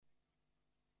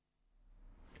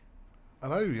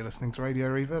Hello, you're listening to Radio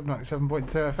Reverb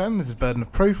 97.2 FM. This is Burden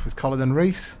of Proof with Colin and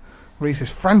Reese. Reese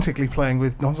is frantically playing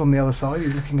with knobs on the other side.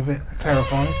 He's looking a bit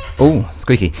terrified. Oh,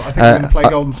 squeaky. But I think we're going to play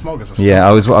Golden Smog as a start. Yeah,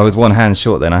 I was one hand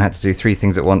short then. I had to do three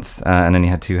things at once and only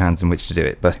had two hands in which to do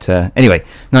it. But anyway,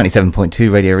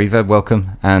 97.2 Radio Reverb, welcome.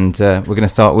 And we're going to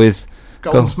start with...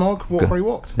 Golden Smog, Walk Where He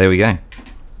Walked. There we go.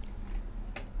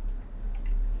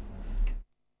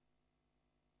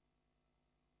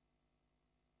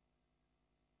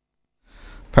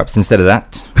 Perhaps instead of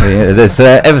that, there's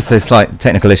ever so slight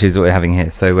technical issues that we're having here.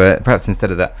 So perhaps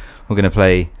instead of that, we're going to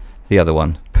play the other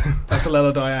one. That's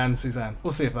Alella Diane, Suzanne.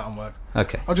 We'll see if that one works.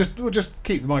 Okay. We'll just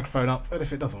keep the microphone up, and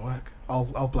if it doesn't work,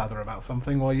 I'll blather about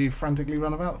something while you frantically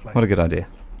run about the place. What a good idea.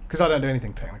 Because I don't do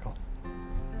anything technical.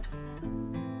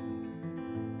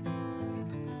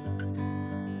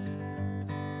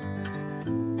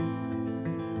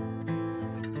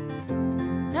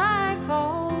 Night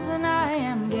falls and I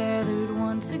am gathered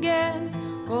once again,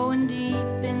 going deep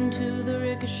into the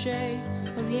ricochet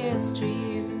of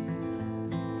yesteryear,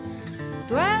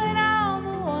 dwelling on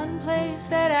the one place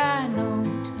that I know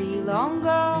to be long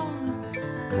gone.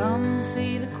 Come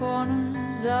see the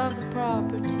corners of the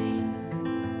property.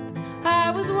 I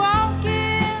was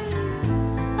walking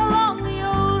along the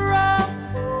old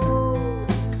road,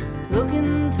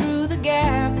 looking through the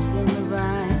gaps in the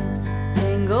vine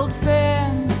tangled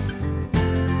fence,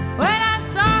 when I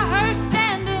saw her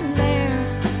standing there,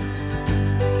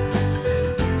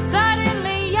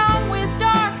 suddenly young with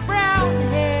dark brown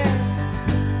hair.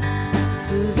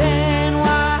 Suzanne,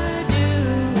 why do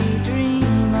we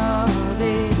dream of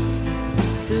it?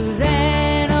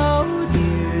 Suzanne, oh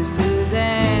dear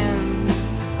Suzanne.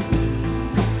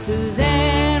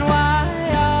 Suzanne, why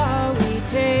are we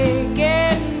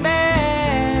taken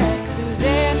back?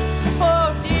 Suzanne,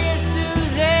 oh dear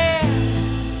Suzanne.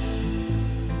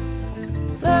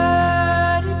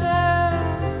 La-di-da,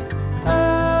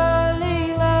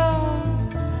 Leela,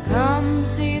 come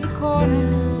see the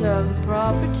corners of the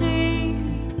property.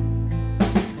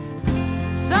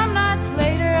 Some nights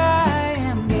later I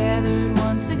am gathered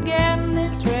once again.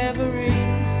 This reverie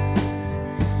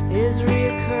is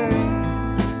reoccurring.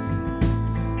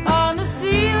 On the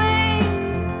ceiling,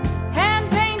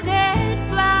 hand-painted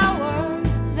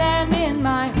flowers, and in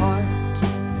my heart,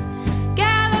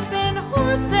 galloping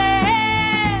horses.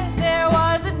 There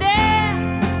was a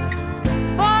dance,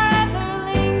 forever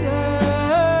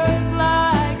lingers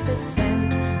like the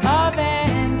scent of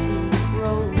antique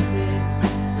roses.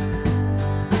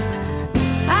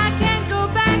 I can't go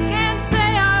back and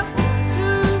say I want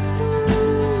to,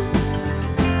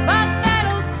 but that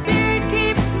old spirit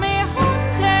keeps me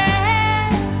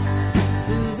haunted.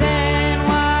 Suzanne,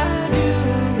 why do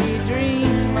we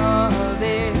dream of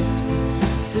it?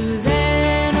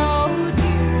 Suzanne, oh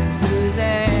dear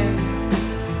Suzanne.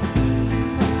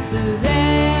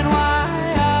 Suzanne, why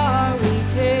are we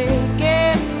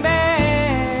taken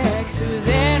back?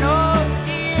 Suzanne, oh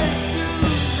dear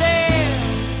Suzanne.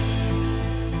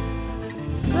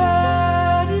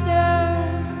 La-di-da,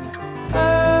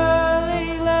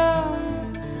 Leela,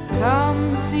 come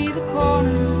see the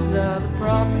corners of the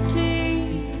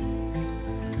property.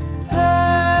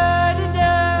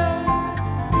 La-di-da,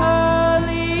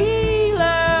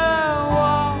 Leela,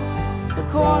 walk the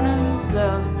corners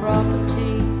of the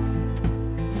property.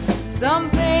 Some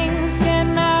things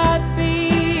cannot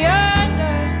be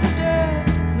understood,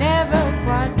 never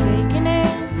quite taken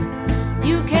in.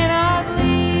 You cannot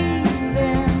leave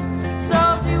them.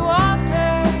 Salty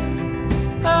water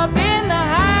up in the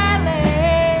high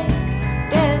lakes,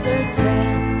 desert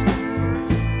sand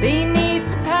beneath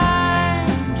the pine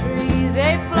trees,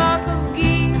 a flock of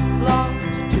geese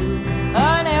lost to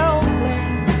an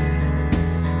aeroplane,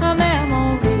 a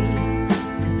memory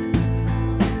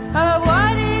of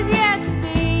what is yet to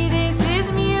be.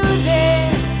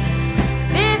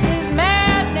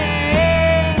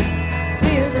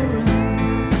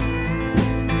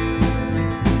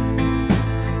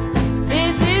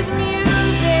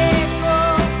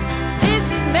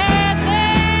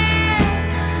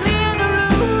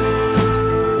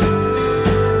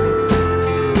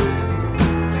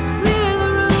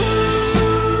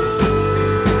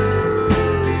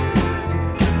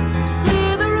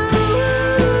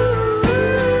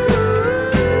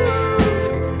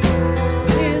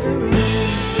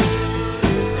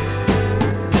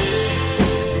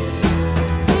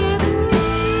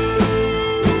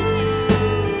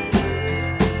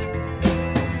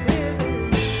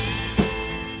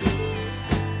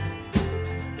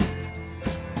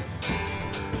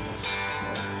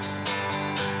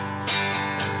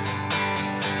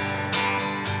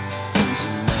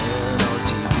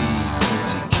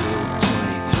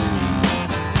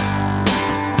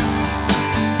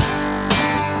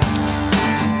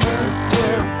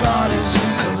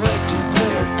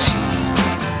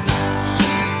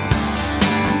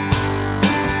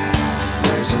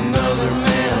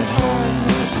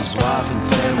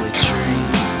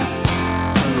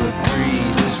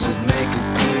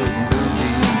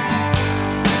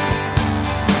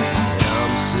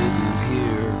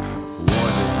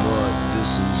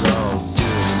 this is all doing to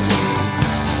me.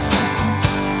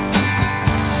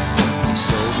 He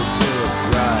sold the book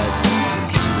rights and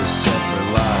he was set for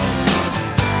life.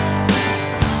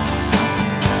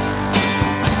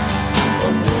 A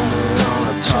woman on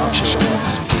a talk show wants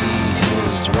to be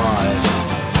his wife.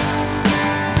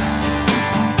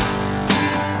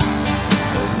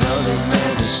 Another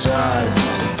man decides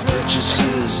to purchase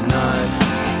his knife.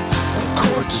 The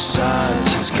court decides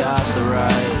he's got the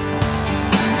right.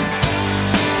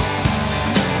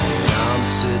 And I'm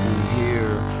sitting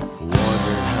here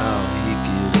wondering how he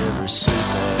could ever sleep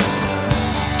at night.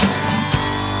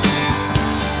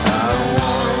 I don't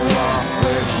wanna walk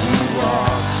where he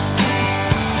walked.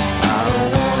 I don't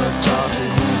wanna talk to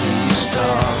who he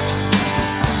stalked.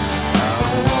 I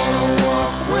don't wanna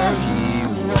walk where he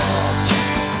walked.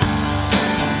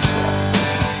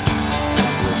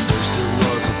 Well, first it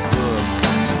was a book,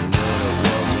 and then it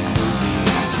was a movie.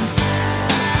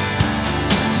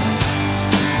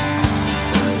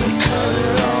 And they cut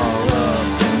it all up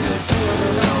and they put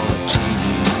it on TV.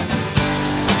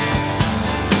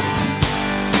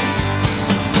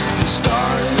 The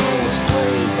starring role was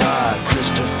played by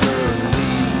Christopher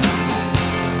Lee.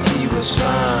 He was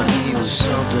fine, he was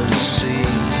something to see.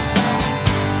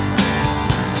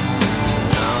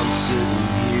 And I'm sitting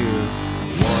here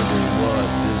wondering what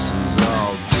this is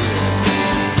all doing to me.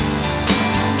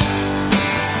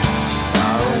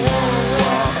 I don't wanna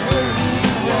walk where he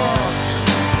walked.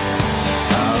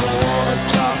 I don't wanna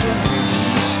talk to who he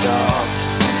stalked.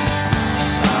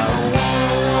 I don't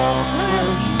wanna walk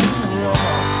where he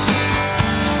walked.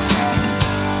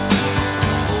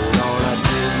 Hold on, I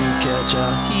didn't catch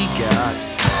how he got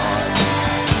caught.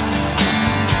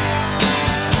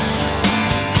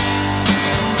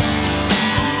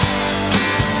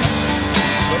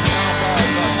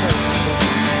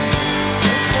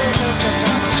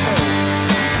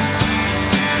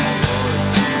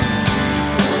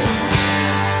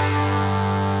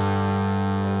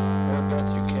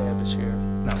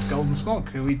 That was Golden Smog,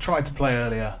 who we tried to play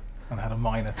earlier and had a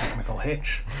minor technical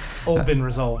hitch. All been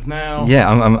resolved now. Yeah,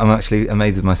 I'm actually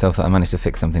amazed with myself that I managed to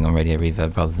fix something on Radio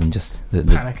Reverb rather than just the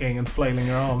Panicking and flailing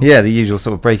your arms. yeah, the usual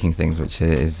sort of breaking things, which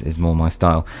is more my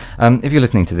style. If you're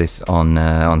listening to this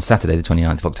on Saturday, the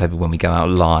 29th of October, when we go out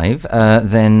live,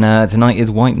 then tonight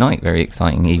is White Night. Very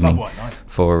exciting evening Love White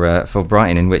Night. for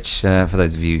Brighton, in which, for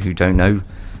those of you who don't know,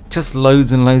 just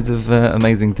loads and loads of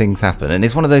amazing things happen. And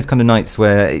it's one of those kind of nights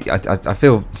where I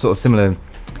feel sort of similar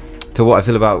to what I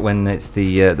feel about when it's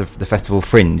the festival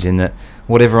Fringe, in that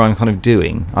whatever I'm kind of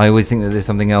doing, I always think that there's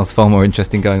something else far more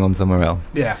interesting going on somewhere else.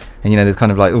 Yeah. And there's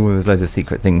kind of like, oh, there's loads of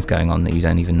secret things going on that you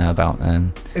don't even know about.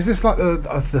 Is this like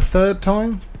the third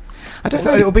time? I don't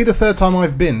It'll know. be the third time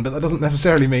I've been, but that doesn't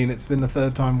necessarily mean it's been the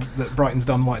third time that Brighton's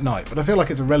done White Night. But I feel like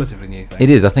it's a relatively new thing. It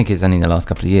is. I think it's only in the last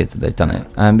couple of years that they've done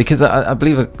it. Because I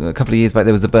believe a couple of years back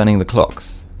there was the burning of the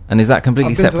clocks. And is that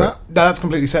completely I've been to separate? that. No, that's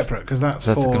completely separate because that's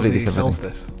That's for completely the separate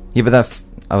thing. solstice. Yeah, but that's...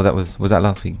 Oh, was that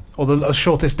last week? Or the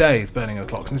shortest day is burning of the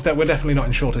clocks. Instead, we're definitely not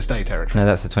in shortest day territory. No,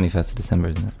 that's the 21st of December,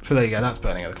 isn't it? So there you go. That's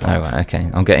burning of the Oh, clocks. right, okay.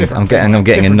 I'm getting Different a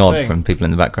thing. nod Thing. from people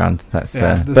in the background. That's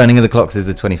Yeah, burning of the clocks is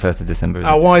the 21st of December. Isn't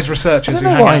Our it? wise researchers I who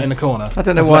don't know hang why- out in the corner. I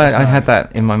don't know have why let us I know. had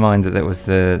that in my mind that was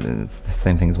the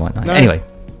same thing as White Night. No.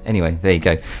 Anyway, there you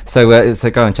go. So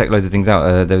go and check loads of things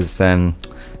out.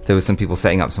 There was some people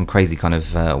setting up some crazy kind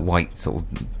of white sort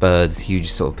of birds,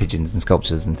 huge sort of pigeons and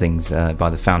sculptures and things by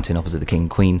the fountain opposite the King and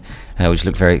Queen, which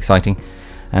looked very exciting.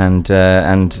 And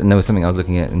there was something I was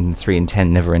looking at in 3 and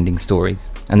 10 Never-Ending Stories,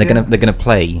 and they're gonna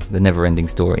play the Never-Ending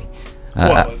Story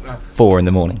Well, at that's 4 in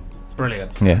the morning.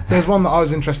 brilliant. Yeah. There's one that I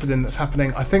was interested in that's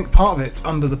happening. I think part of it's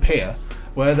under the pier,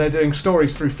 where they're doing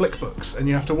stories through flickbooks, and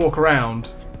you have to walk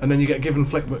around, and then you get given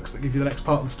flickbooks that give you the next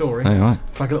part of the story. Oh, right.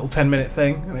 It's like a little 10-minute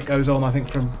thing, and it goes on, I think,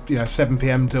 from 7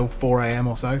 p.m. till 4 a.m.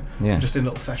 or so. Yeah. Just in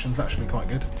little sessions. That should be quite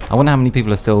good. I wonder how many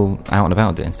people are still out and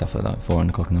about doing stuff like that at 4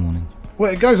 o'clock in the morning.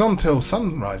 Well, it goes on till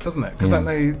sunrise, doesn't it? Because Yeah.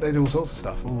 then they do all sorts of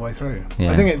stuff all the way through.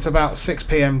 Yeah. I think it's about 6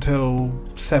 p.m. till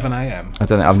 7 a.m. I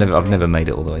don't know. I've never made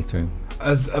it all the way through.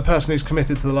 As a person who's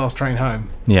committed to the last train home,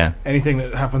 Yeah, anything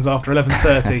that happens after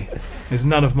 11:30 is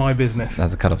none of my business. that's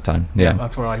the cut-off time. Yeah.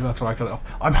 That's where I cut it off.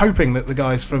 I'm hoping that the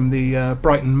guys from the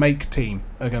Brighton Make team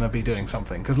are going to be doing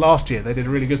something, because last year they did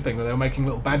a really good thing where they were making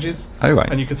little badges. Oh, right.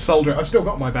 And you could solder it. I've still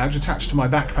got my badge attached to my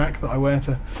backpack that I wear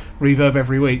to Reverb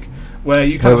every week, where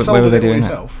you kind of Where were solder they it all doing that?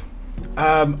 yourself.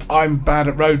 I'm bad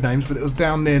at road names, but it was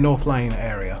down near North Lane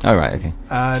area, Oh, right. Okay.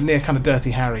 near kind of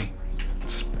Dirty Harry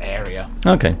area,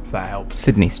 Okay. if that helps.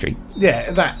 Sydney Street.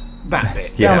 Yeah, that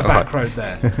bit, Yeah, down the back right. road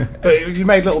there. But you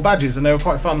made little badges, and they were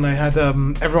quite fun. They had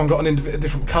everyone got a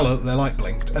different colour that their light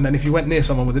blinked, and then if you went near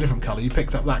someone with a different colour, you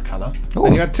picked up that colour, Ooh.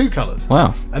 and you had 2 colours.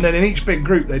 Wow. And then in each big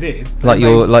group they Like made-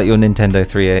 your Nintendo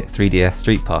 3DS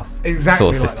Street Pass exactly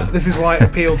sort of like system. that. This is why it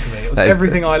appealed to me. It was That is-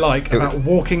 everything I like it- about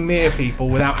walking near people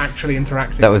without actually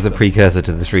interacting. That was the with them. precursor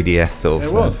to the 3DS sort of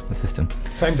It was. system.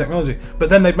 Same technology, but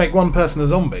then they'd make one person a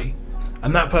zombie,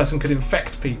 and that person could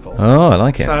infect people. Oh, I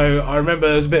like it. So I remember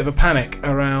there was a bit of a panic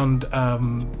around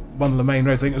one of the main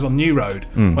roads. I think it was on New Road,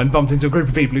 when bumped into a group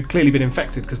of people who'd clearly been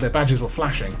infected because their badges were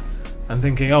flashing, and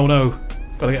thinking, "Oh no,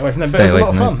 got to get away from them." Stay But it was a away lot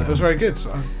of from those fun. It people. was very good.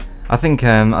 So, I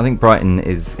think Brighton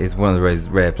is one of those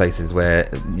rare places where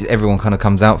everyone kind of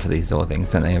comes out for these sort of things,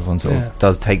 don't they? Everyone sort Yeah. of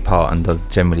does take part and does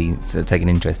generally sort of take an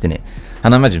interest in it.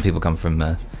 And I imagine people come from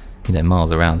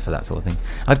miles around for that sort of thing.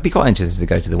 I'd be quite interested to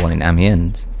go to the one in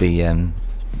Amiens, the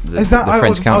is that? the I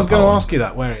French was counterpart. going to one. ask you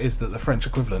that where it is that the French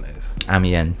equivalent is.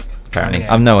 Amiens, apparently.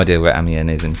 Amiens. I've no idea where Amiens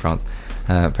is in France.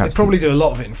 They Perhaps probably do a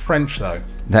lot of it in French though.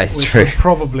 that is which trure. would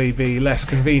probably be less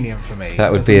convenient for me.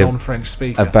 That would as be a a- non-French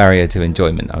speaker. A barrier to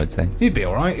enjoyment, I would say. You'd be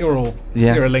all right. You're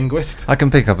a linguist. I can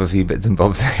pick up a few bits and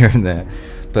bobs here and there,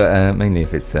 but mainly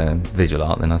if it's visual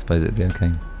art, then I suppose it'd be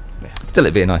okay. Yes. Still,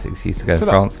 it'd be a nice excuse to go So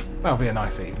to France. That'll be a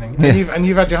nice evening. Yeah. And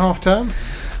you've had your half term,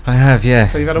 I have, yeah.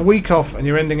 so you've had a week off, and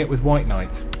you're ending it with White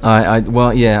Night.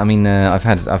 Well, yeah. I mean, I've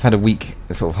had a week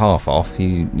sort of half off.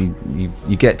 You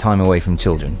get time away from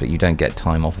children, but you don't get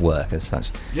time off work as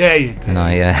such. Yeah, you do. And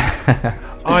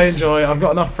I enjoy. I've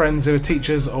got enough friends who are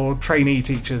teachers or trainee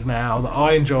teachers now that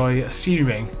I enjoy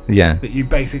assuming yeah, that you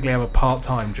basically have a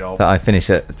part-time job. that I finish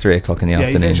at 3:00 in the Yeah, you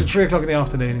afternoon. finish at 3 o'clock in the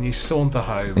afternoon and you saunter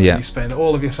home. Yeah. And you spend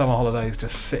all of your summer holidays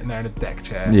just sitting there in a deck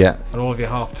chair. Yeah. And all of your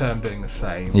half term doing the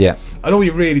same. Yeah, And all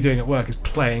you're really doing at work is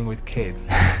playing with kids.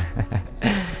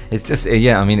 it's just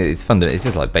I mean, it's fun. It's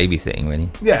just like babysitting, really.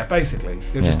 Yeah, basically.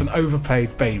 You're just Yeah. an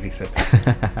overpaid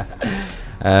babysitter.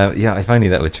 Yeah, if only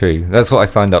that were true. That's what I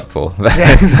signed up for.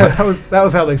 Yeah, that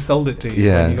was how they sold it to you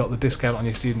Yeah. when you got the discount on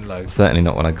your student loan. Certainly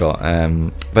not what I got.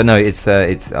 But no, it's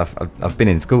I've been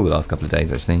in school the last couple of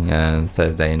days actually.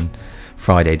 Thursday and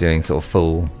Friday doing sort of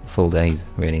full days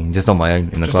really, just on my own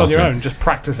in the Just on classroom. your own, just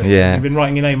practicing. Yeah. You've been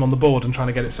writing your name on the board and trying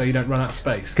to get it so you don't run out of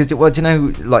space. Because well, do you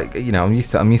know, like I'm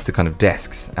used to kind of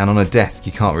desks, and on a desk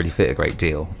you can't really fit a great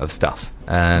deal of stuff.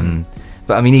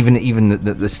 But I mean, even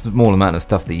the small amount of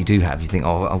stuff that you do have, you think,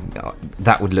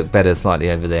 that would look better slightly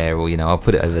over there, or I'll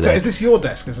put it over So there. is this your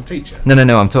desk as a teacher?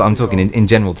 No. I'm talking in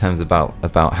general terms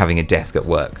about having a desk at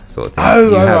work, sort of thing.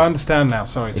 I understand now.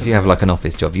 Sorry. If you have like an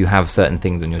office job, you have certain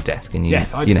things on your desk, and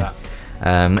Yes, I do that.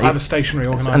 I have a stationary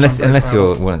organiser. unless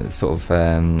you're one of the sort of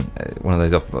one of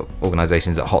those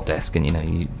organisations at Hot Desk,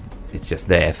 and it's just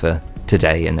there for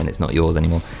today, and then it's not yours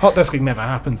anymore. Hot desking never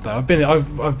happens though.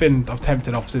 I've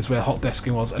tempted offices where hot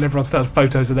desking was, and everyone still had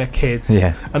photos of their kids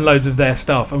Yeah. and loads of their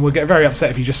stuff, and would get very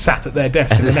upset if you just sat at their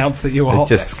desk and announced that you were They hot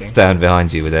just desking. stand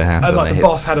behind you with their hands And on like their the hips.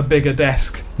 boss had a bigger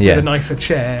desk Yeah. with a nicer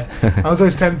chair. I was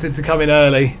always tempted to come in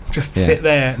early, just Yeah. sit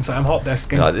there and say I'm hot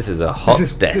desking. Like, this is a hot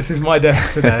desk. This is my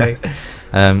desk today.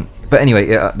 But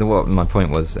anyway, what my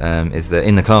point was is that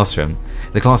in the classroom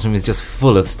is just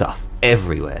full of stuff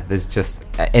everywhere. There's just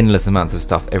endless amounts of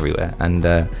stuff everywhere, and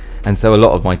so a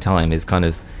lot of my time is kind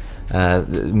of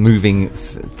moving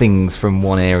things from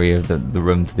one area of the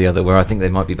room to the other, where I think they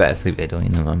might be better suited, or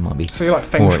I might be. So you're like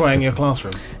feng more shuiing your accessible.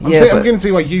 classroom. Yeah, I'm but- going to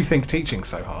see why you think teaching's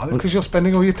so hard. It's because you're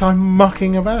spending all your time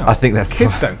mucking about. I think that's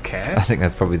kids prob- don't care. I think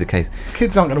that's probably the case.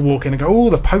 Kids aren't going to walk in and go, "Oh,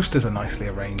 the posters are nicely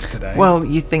arranged today." Well,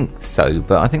 you think so,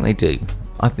 but I think they do.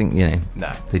 I think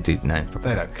no, they do. No,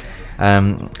 they don't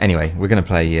care. Anyway, we're going to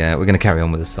play. We're going to carry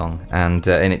on with a song, and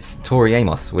it's Tori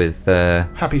Amos with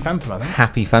Happy Phantom, I think.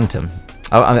 "Happy Phantom."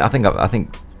 I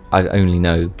think I only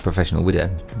know "Professional Widow"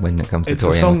 when it comes to It's the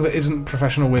Tori song Amos. that isn't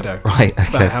Professional Widow. Right, If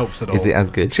okay. that helps at all. Is it as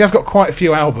good? She has got quite a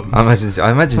few albums. I imagine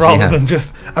she rather has. than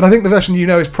just, and I think the version you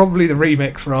know is probably the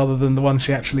remix rather than the one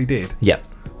she actually did. Yep.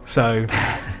 So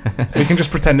we can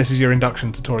just pretend this is your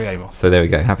induction to Tori Amos. So there we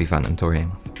go. "Happy Phantom," Tori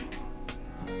Amos.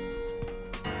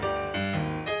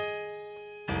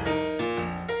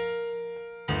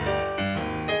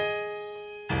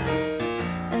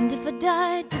 And if I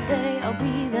die today, I'll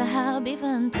be the happy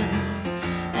phantom.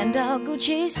 And I'll go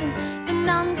chasing the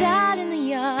nuns out in the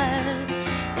yard.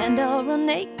 And I'll run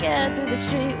naked through the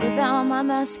street without my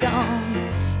mask on.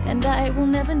 And I will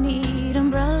never need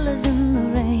umbrellas in the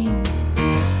rain.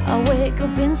 I'll wake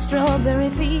up in strawberry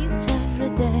fields every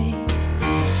day.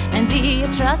 And the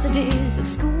atrocities of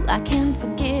school I can't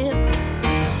forgive.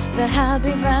 The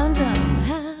happy phantom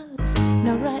has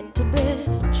no right to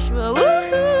bitch. Well,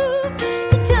 woohoo,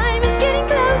 the time is getting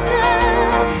closer.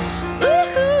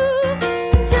 Woohoo,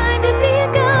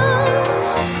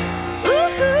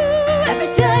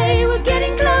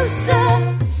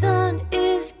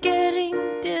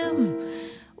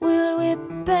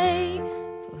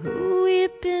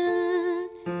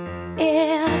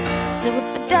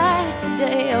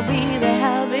 there'll be the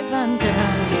happy fun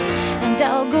time. And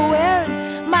I'll go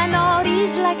wearing my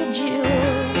naughties like a Jew.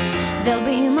 They'll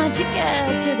be my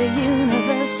ticket to the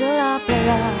Universal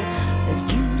Opera. There's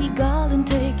Judy Garland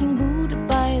taking Buddha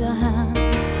by the hand.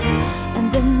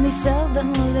 And then these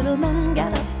 7 little men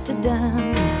get up to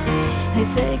dance. They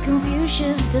say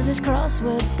Confucius does his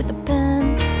crossword with a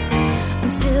pen. I'm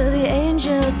still the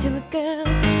angel to a girl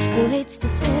who hates to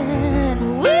sin.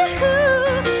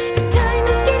 Woohoo! The time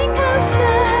is getting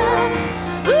closer.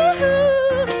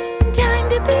 Woohoo! Time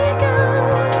to be a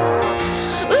ghost.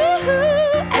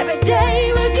 Woohoo! Every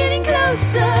day we're getting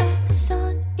closer. The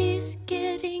sun is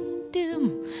getting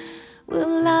dim.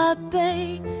 Will I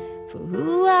pay for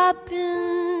who I've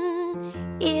been?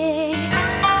 Yeah.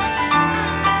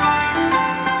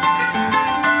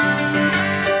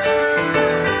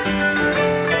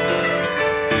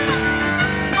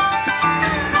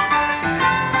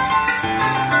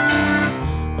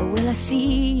 I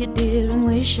see you, dear, and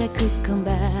wish I could come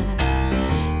back.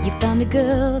 You found a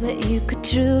girl that you could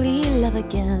truly love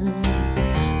again.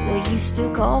 Will you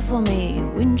still call for me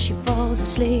when she falls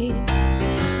asleep?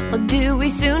 Or do we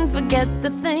soon forget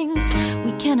the things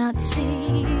we cannot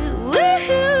see?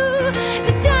 Woohoo!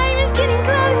 The time is getting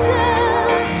closer.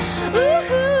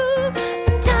 Woohoo!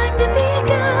 Time to be a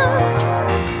ghost.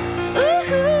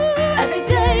 Woohoo! Every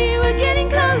day we're getting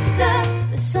closer.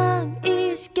 The sun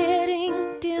is getting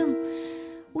dim.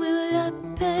 Will I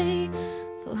pay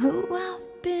for who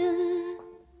I've been?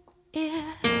 Yeah.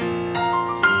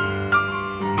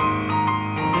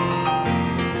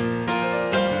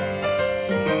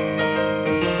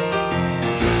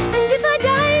 And if I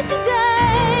die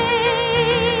today,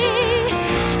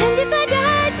 and if I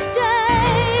die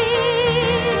today,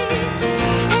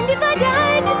 and if I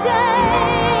die today,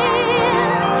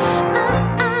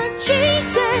 I'm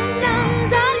chasing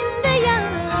nuns out in the yard.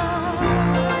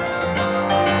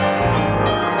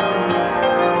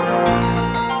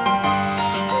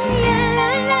 Yeah, la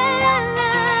la la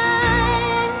la,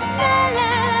 la la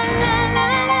la la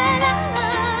la la.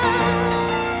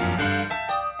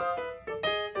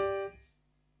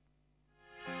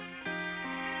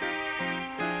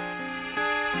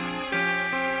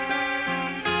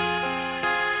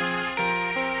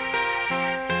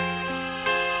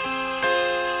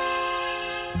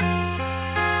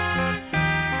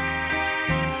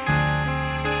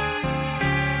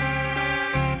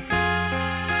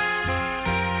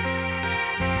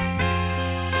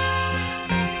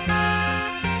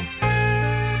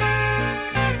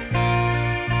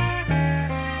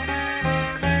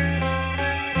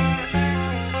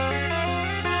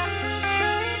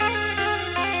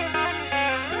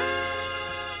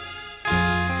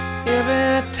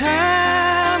 Every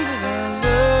time that I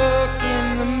look in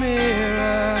the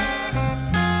mirror,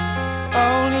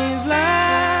 all these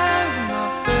lines in my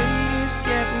face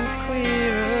getting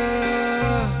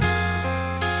clearer.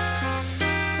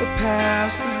 The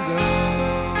past is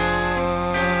gone,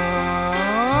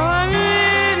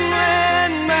 it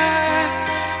went by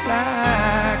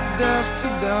like dusk to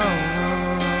dawn.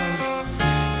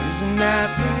 Isn't that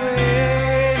the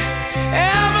way?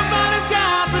 Everybody's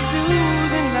got the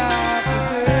dues in life to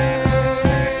pay.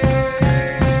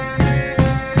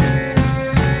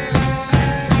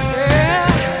 Yeah,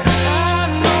 I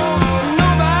know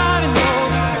nobody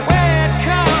knows where it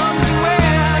comes and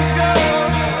where it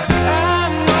goes. I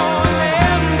know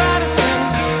everybody sings.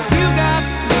 You got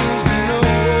to lose to know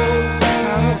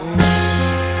how to win.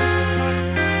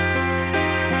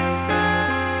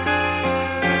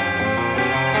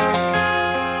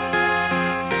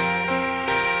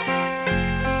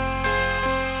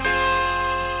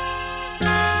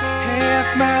 Half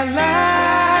my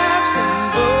life's in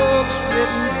books,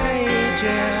 written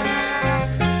pages.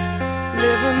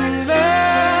 Live and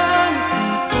learn from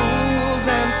fools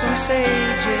and from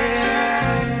sages.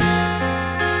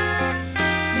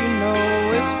 You know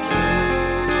it's true.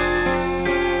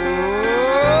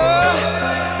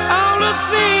 All the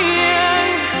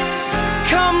things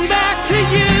come back to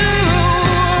you.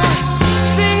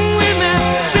 Sing with me,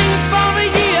 sing for the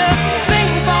year, sing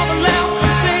for the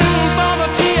laughter, sing for the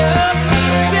tear.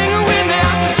 Sing with me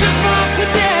just for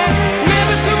today.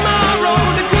 Maybe tomorrow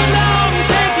the good Lord will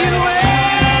take you away.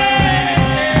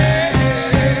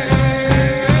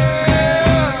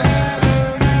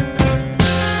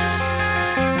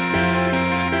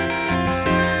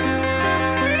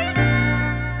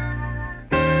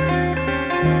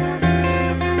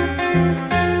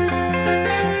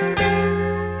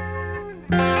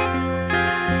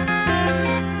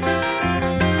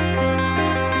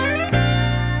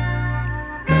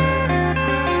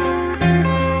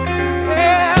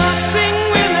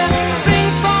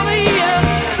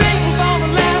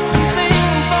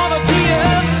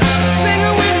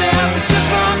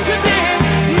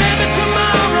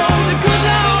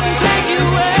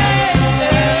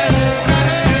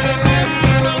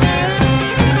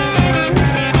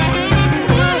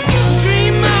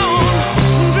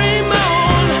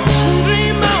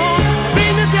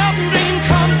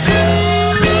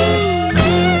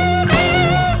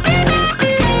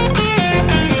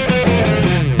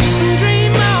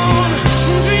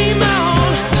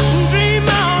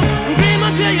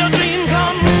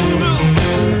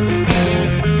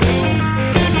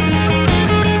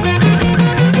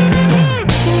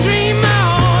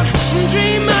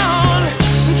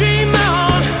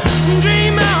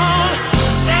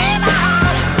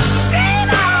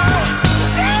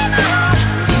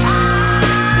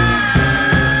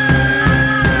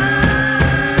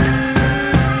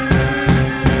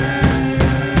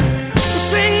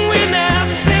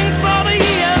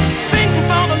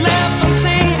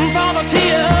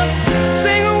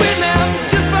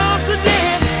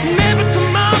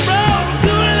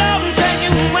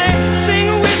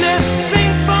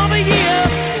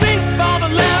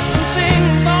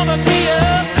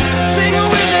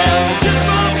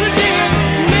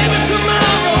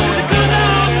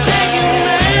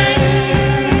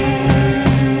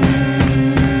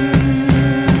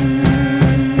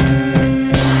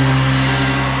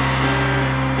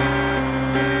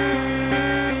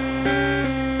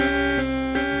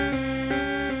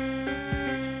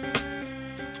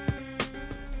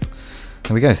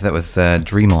 we go. So that was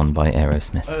Dream On by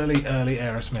Aerosmith. Early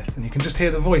Aerosmith, and you can just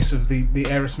hear the voice of the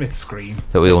Aerosmith scream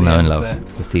That we all at the know and end love. there.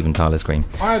 The Steven Tyler scream.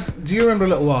 Do you remember a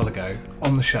little while ago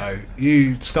on the show,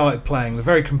 you started playing the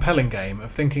very compelling game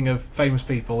of thinking of famous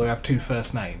people who have two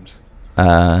first names,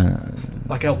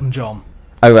 like Elton John.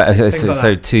 Oh, right. Things So, like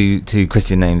so that. two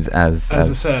Christian names as As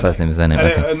a surname. first name as their name. And,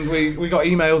 Okay. and we got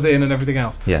emails in and everything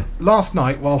else. Yeah. Last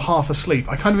night, while half asleep,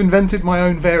 I kind of invented my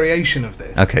own variation of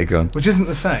this. Okay, go on. Which isn't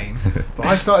the same, but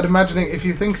I started imagining, if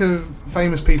you think of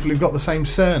famous people who've got the same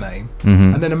surname,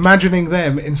 Mm-hmm. and then imagining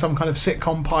them in some kind of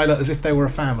sitcom pilot as if they were a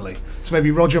family. So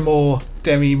maybe Roger Moore,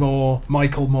 Demi Moore,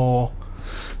 Michael Moore,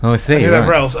 Oh, I see. and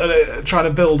whoever right. else, and trying to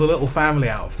build a little family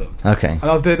out of them. Okay. And I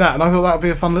was doing that, and I thought that would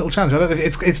be a fun little challenge. I don't know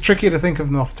if it's trickier to think of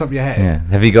them off the top of your head. Yeah.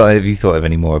 Have you thought of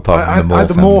any more apart from the Moore I had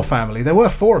the family? Moore family. There were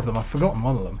 4 of them. I've forgotten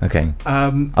one of them. Okay.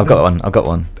 I've I've got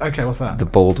one. Okay, what's that? The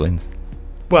Baldwins.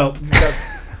 Well, that's,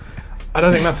 I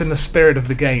don't think that's in the spirit of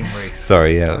the game, Reese.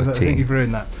 Sorry, yeah. I think cheating. you've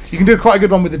ruined that. You can do quite a good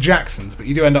one with the Jacksons, but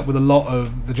you do end up with a lot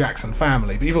of the Jackson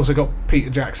family. But you've also got Peter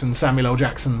Jackson, Samuel L.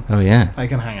 Jackson. Oh yeah. They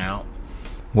can hang out.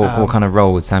 What kind of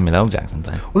role would Samuel L. Jackson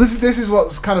play? Well, this is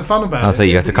what's kind of fun about it. Oh, so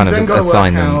you is have to that kind you've of then gotta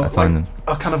assign work them- out, assign like, them.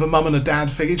 a kind of a mum and a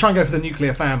dad figure. You try and go for the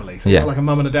nuclear family. So Yeah. you've got like a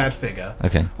mum and a dad figure.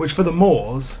 Okay. Which for the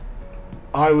Moores,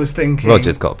 I was thinking...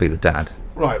 Roger's got to be the dad.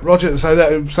 Right, Roger.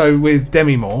 So with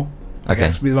Demi Moore, I Okay.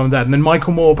 guess, with mum and dad. And then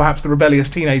Michael Moore, perhaps the rebellious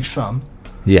teenage son.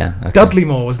 Yeah. Okay. Dudley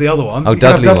Moore was the other one. Oh, You could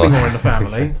have Dudley Dudley Moore. Moore in the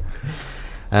family.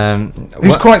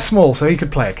 He's what- quite small, so he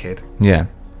could play a kid. Yeah.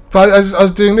 But I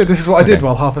was doing this. This is what I did Okay.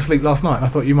 while half asleep last night, and I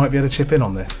thought you might be able to chip in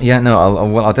on this. Yeah. No.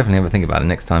 I'll definitely have a think about it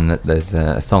next time that there's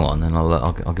a song on, and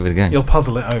I'll give it a go. You'll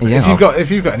puzzle it over. Yeah, if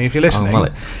you've got any, if you're listening, mull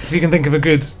it. if you can think of a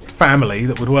good family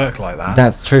that would work like that,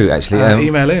 That's true, actually.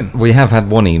 email in. We have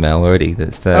had one email already.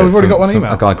 That's Oh, we've already got one from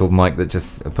email. A guy called Mike that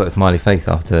just put a smiley face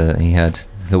after he heard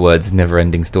the words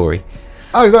 "never-ending story."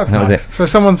 Oh, that's That was nice. it. So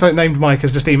someone named Mike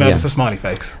has just emailed Yeah. us a smiley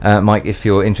face. Mike, if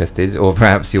you're interested, or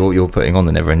perhaps you're putting on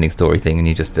the Never-Ending Story thing and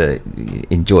you're just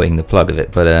enjoying the plug of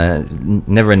it, but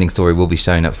Never-Ending Story will be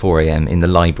shown at 4 a.m. in the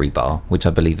library bar, which I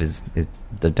believe is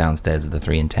the downstairs of the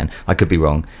 3 and 10. I could be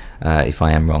wrong. If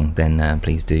I am wrong, then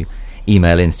please do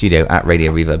email in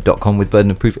studio@radioreverb.com with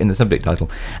burden of proof in the subject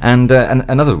title. And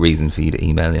another reason for you to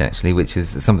email in, actually, which is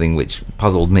something which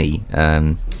puzzled me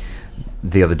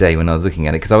the other day when I was looking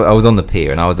at it, because I was on the pier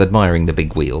and I was admiring the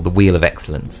big wheel, the wheel of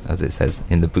excellence, as it says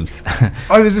in the booth.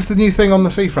 Oh, is this the new thing on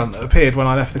the seafront that appeared when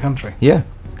I left the country? Yeah.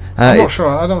 I'm not sure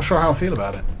how I feel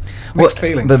about it. Mixed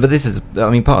feelings. But this is,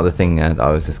 I mean, part of the thing that I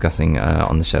was discussing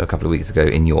on the show a couple of weeks ago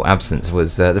in your absence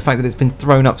was the fact that it's been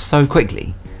thrown up so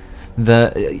quickly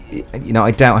that,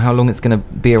 I doubt how long it's going to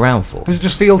be around for. Does it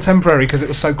just feel temporary because it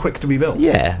was so quick to be built?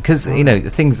 Yeah, because,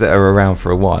 things that are around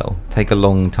for a while take a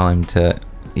long time to,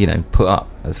 put up,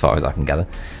 as far as I can gather.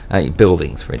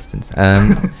 Buildings, for instance.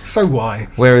 So wise.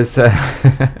 Whereas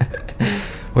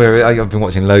I've been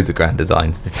watching loads of grand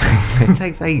designs. It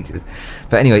takes ages.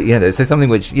 But anyway, so something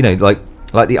which,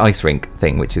 like the ice rink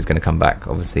thing, which is going to come back,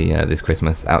 obviously, this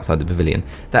Christmas outside the pavilion.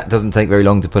 That doesn't take very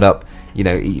long to put up.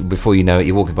 Before you know it,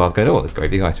 you're walking past going, oh, that's a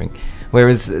great big ice rink.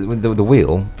 Whereas the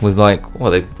wheel was like,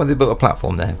 they built a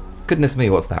platform there. Goodness me,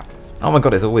 what's that? Oh my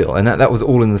God, it's a wheel. And that was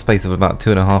all in the space of about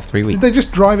 2.5, 3 weeks. Did they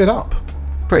just drive it up?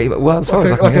 Pretty well, as far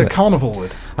as I can Like get a it. carnival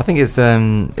would? I think it's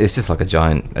just like a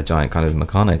giant kind of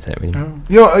Meccano set, really.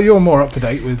 You're more up to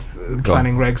date with Go on.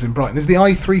 planning regs in Brighton. Is the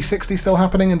i360 still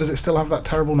happening, and does it still have that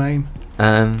terrible name?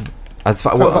 As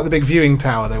far So it's like the big viewing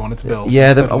tower they wanted to build. yeah,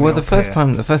 instead of the first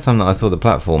time that I saw the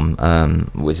platform,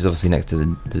 which is obviously next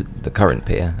to the current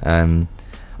pier,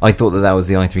 I thought that was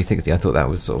the i360. I thought that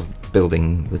was sort of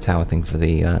building the tower thing for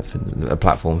a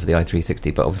platform for the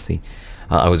i360, but obviously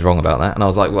I was wrong about that, and I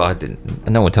was like, well,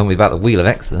 no one told me about the wheel of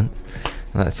excellence,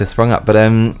 and that's just sprung up. But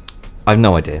I've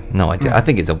no idea. I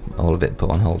think it's all a bit put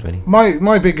on hold, really.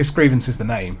 My biggest grievance is the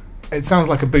name. It sounds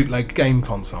like a bootleg game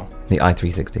console, The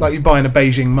i360. like you buy in a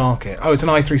Beijing market. Oh, it's an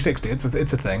i360.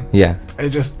 It's a thing. Yeah. It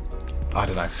just, I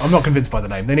don't know. I'm not convinced by the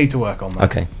name. They need to work on that.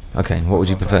 Okay. What would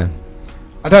you prefer?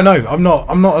 I don't know. I'm not.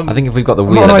 I think if we've got the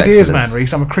I'm wheel not of an ideas excellence. man,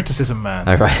 Reese. I'm a criticism man.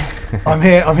 Oh, right.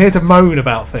 I'm here to moan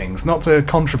about things, not to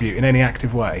contribute in any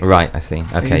active way. Right, I see. You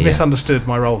Okay, yeah. misunderstood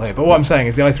my role here. But what I'm saying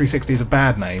is the i360 is a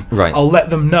bad name. Right. I'll let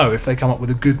them know if they come up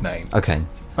with a good name. Okay.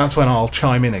 That's when I'll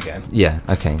chime in again. Yeah,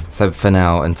 okay. So for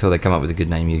now, until they come up with a good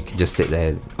name, you can just sit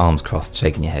there, arms crossed,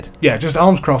 shaking your head. Yeah, just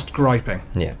arms crossed, griping.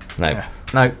 Yeah. No. Yes.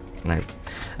 No.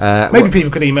 Maybe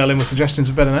people could email in with suggestions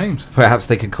of better names. Perhaps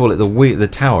they could call it the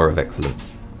Tower of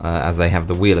Excellence, as they have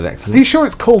the Wheel of Are you Excellence. sure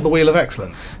it's called the Wheel of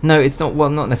Excellence? No, it's not. Well,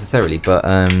 not necessarily, but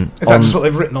Is that just what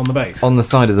they've written on the base? on the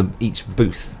side of each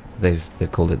booth,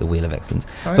 they've called it the Wheel of Excellence.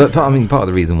 Oh, But I mean, part of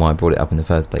the reason why I brought it up in the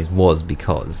first place was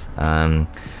because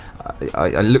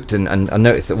I looked and I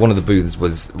noticed that one of the booths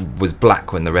was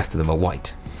black when the rest of them are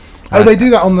white. Oh, they do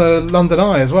that on the London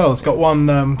Eye as well. It's got one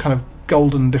kind of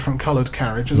golden, different coloured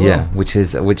carriage as Yeah, well.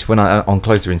 which when I on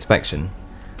closer inspection,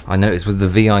 I noticed was the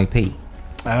VIP.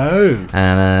 Oh.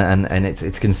 And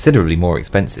it's considerably more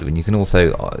expensive, and you can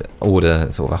also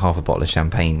order sort of a half a bottle of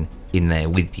champagne in there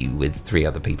with you with 3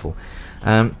 other people. But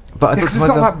I thought to Because it's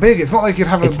myself, not that big. It's not like you'd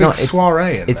have a It's big not- it's-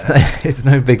 soiree in it's there. no, it's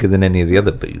no bigger than any of the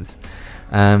other booths.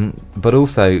 But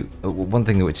also one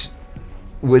thing which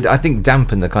would I think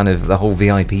dampen the kind of the whole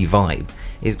VIP vibe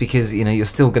is because you're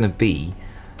still going to be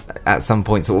at some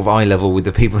point sort of eye level with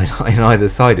the people in either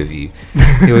side of you.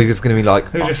 You're just going to be like,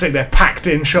 They're just sitting there packed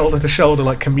in shoulder to shoulder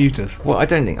like commuters. well, I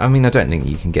don't think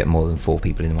you can get more than 4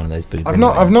 people in one of those booths. I've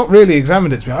anyway. not really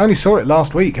examined it. I only saw it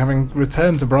last week, having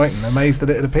returned to Brighton, amazed that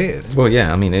it had appeared. Well,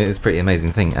 yeah, I mean, it's a pretty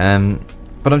amazing thing.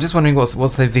 But I'm just wondering what's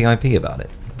so VIP about it?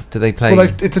 Do they play? Well,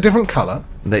 it's a different colour,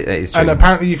 It's true. and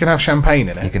apparently you can have champagne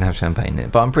in You it. can have champagne in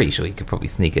it, but I'm pretty sure you could probably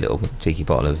sneak a little cheeky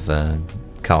bottle of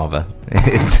Carver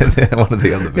into one of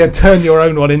the other. Yeah, turn your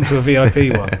own one into a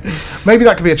VIP one. Maybe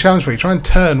that could be a challenge for you. Try and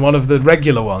turn one of the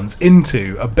regular ones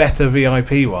into a better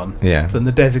VIP one Yeah. than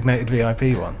the designated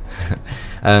VIP one.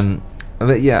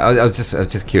 But yeah, I was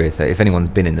just curious if anyone's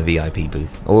been in the VIP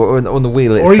booth or on the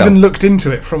wheel itself, Or even looked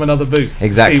into it from another booth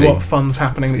Exactly. to see what fun's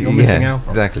happening that you're missing out on.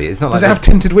 Exactly. It's not Does like it have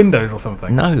tinted windows or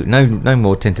something? no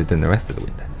more tinted than the rest of the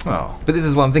windows. Oh. But this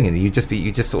is what I'm thinking. You just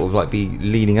sort of like be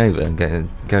leaning over and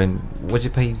going, what'd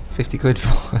you pay 50 quid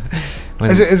for?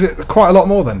 When- Is it quite a lot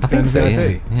more then to I think be so. in Yeah,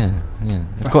 VIP? yeah.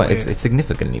 It's Oh, quite. weird. It's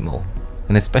significantly more,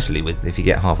 and especially if you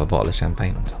get half a bottle of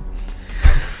champagne on top.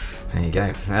 There you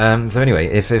go. So anyway,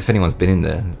 if anyone's been in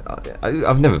there,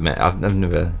 I've never met. I've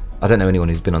never. I don't know anyone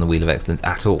who's been on the Wheel of Excellence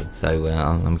at all. So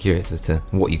I'm curious as to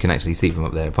what you can actually see from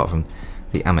up there, apart from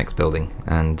the Amex building,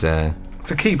 and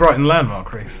It's a key Brighton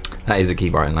landmark, Reese. that is a key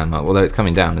Brighton landmark. Although it's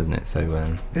coming down, isn't it? So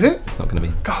Is it? it's not going to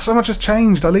be. God, so much has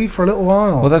changed. I leave for a little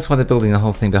while. Well, that's why they're building the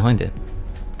whole thing behind it.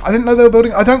 I didn't know they were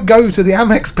building. I don't go to the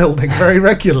Amex building very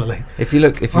regularly. If you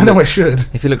look, I know I should.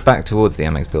 If you look back towards the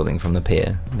Amex building from the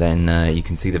pier, then you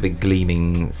can see the big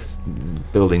gleaming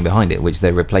building behind it, which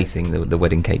they're replacing the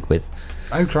wedding cake with,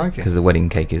 Oh, crikey. because the wedding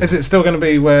cake is. Is it still going to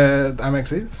be where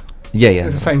Amex is? Yeah, yeah.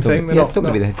 It's the same still- thing. They're yeah, not, it's still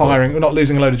going to be not the firing. We're not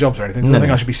losing a load of jobs or anything. There's No, nothing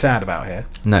no. I should be sad about here.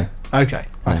 No, Okay,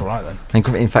 that's No. all right then.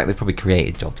 and in fact, they've probably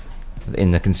created jobs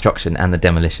in the construction and the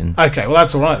demolition Okay, well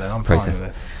that's all right then. I'm process. fine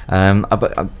with this.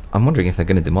 But I'm wondering if they're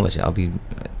going to demolish it. I'll be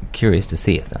curious to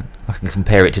see if that. I can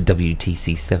compare it to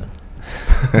WTC7.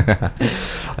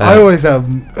 I always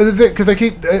because they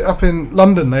keep up in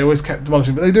London. They always kept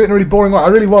demolishing, but they do it in a really boring way. I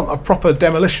really want a proper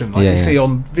demolition, like Yeah, you yeah. see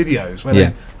on videos where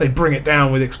Yeah. they bring it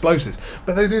down with explosives.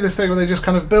 But they do this thing where they just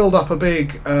kind of build up a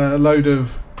big load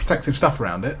of protective stuff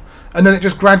around it, and then it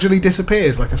just gradually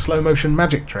disappears like a slow motion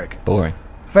magic trick. Boring.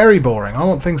 Very boring. I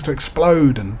want things to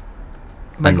explode and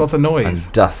make lots of noise.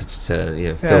 And dust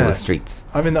to fill Yeah. the streets.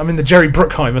 I'm in the Jerry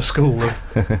Bruckheimer school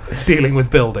of dealing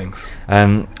with buildings.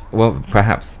 Well,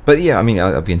 perhaps. But yeah, I mean,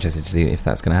 I'd be interested to see if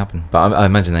that's going to happen. But I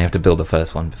imagine they have to build the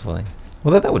first one before they.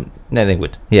 Well, that wouldn't. No, they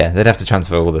would. Yeah, they'd have to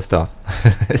transfer all the stuff.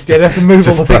 It's Yeah, they have to move all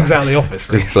just the blow- things out of the office.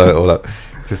 Just Reece. blow it all up.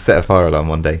 Just set a fire alarm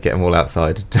one day, get them all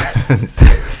outside,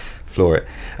 floor it.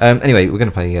 Anyway, we're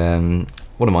going to play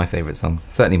one of my favourite songs.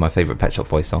 Certainly my favourite Pet Shop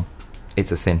Boys song.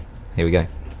 It's a Sin. Here we go.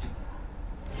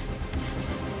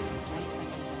 20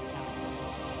 seconds and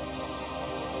counting.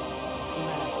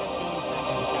 T-minus 15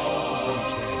 seconds,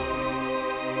 guys.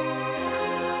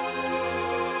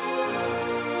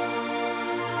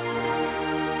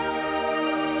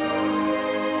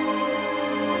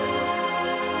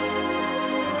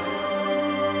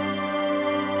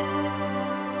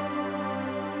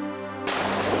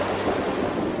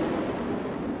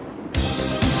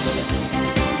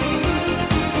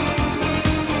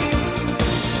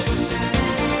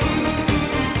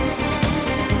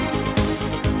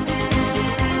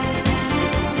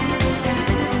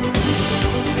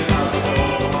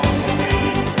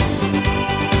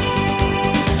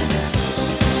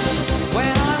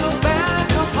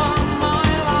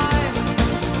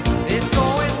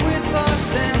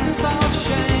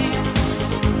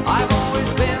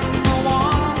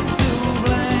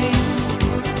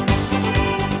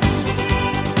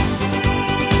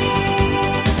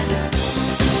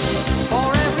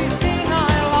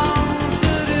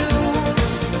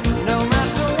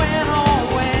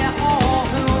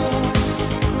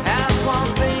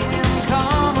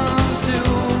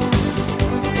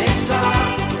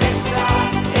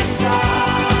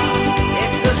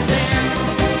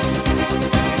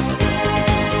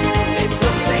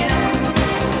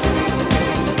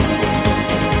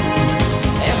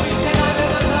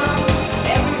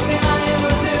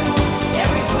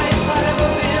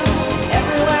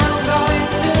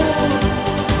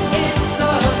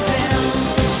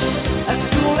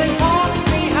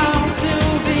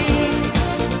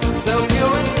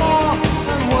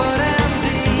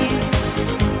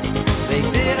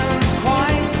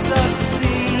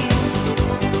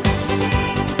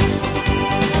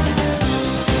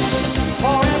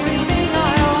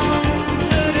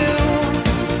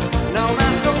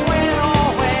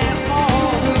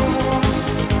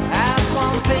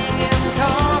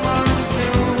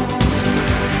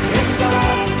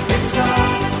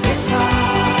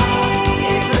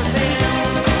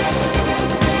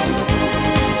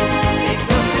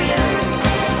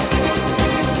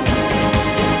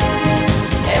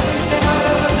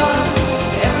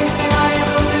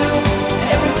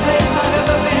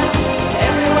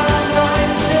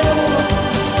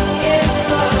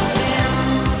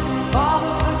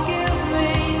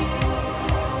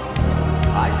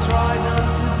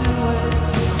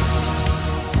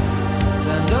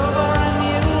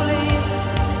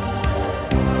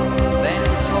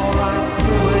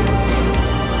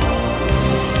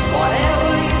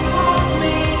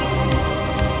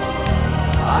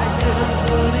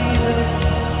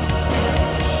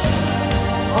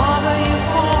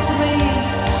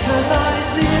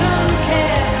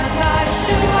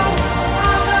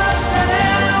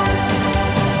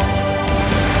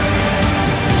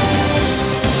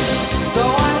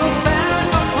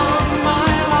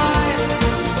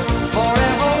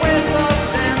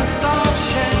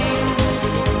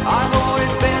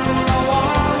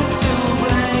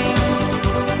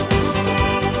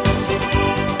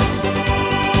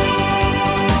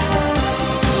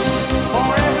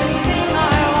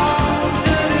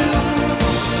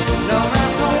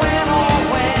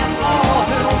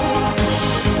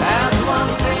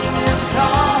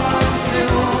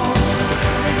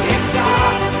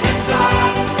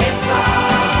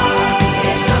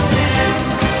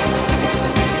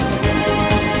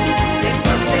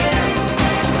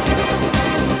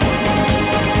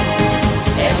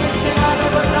 I've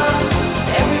ever done,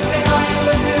 everything I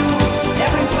ever do,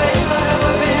 every place I've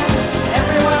ever been,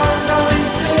 everywhere I'm going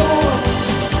to,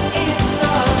 it's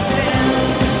a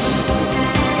sin.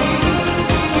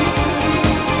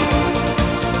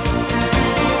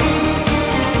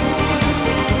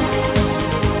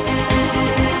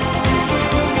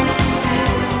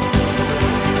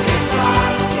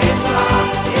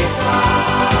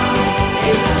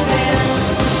 It's a sin.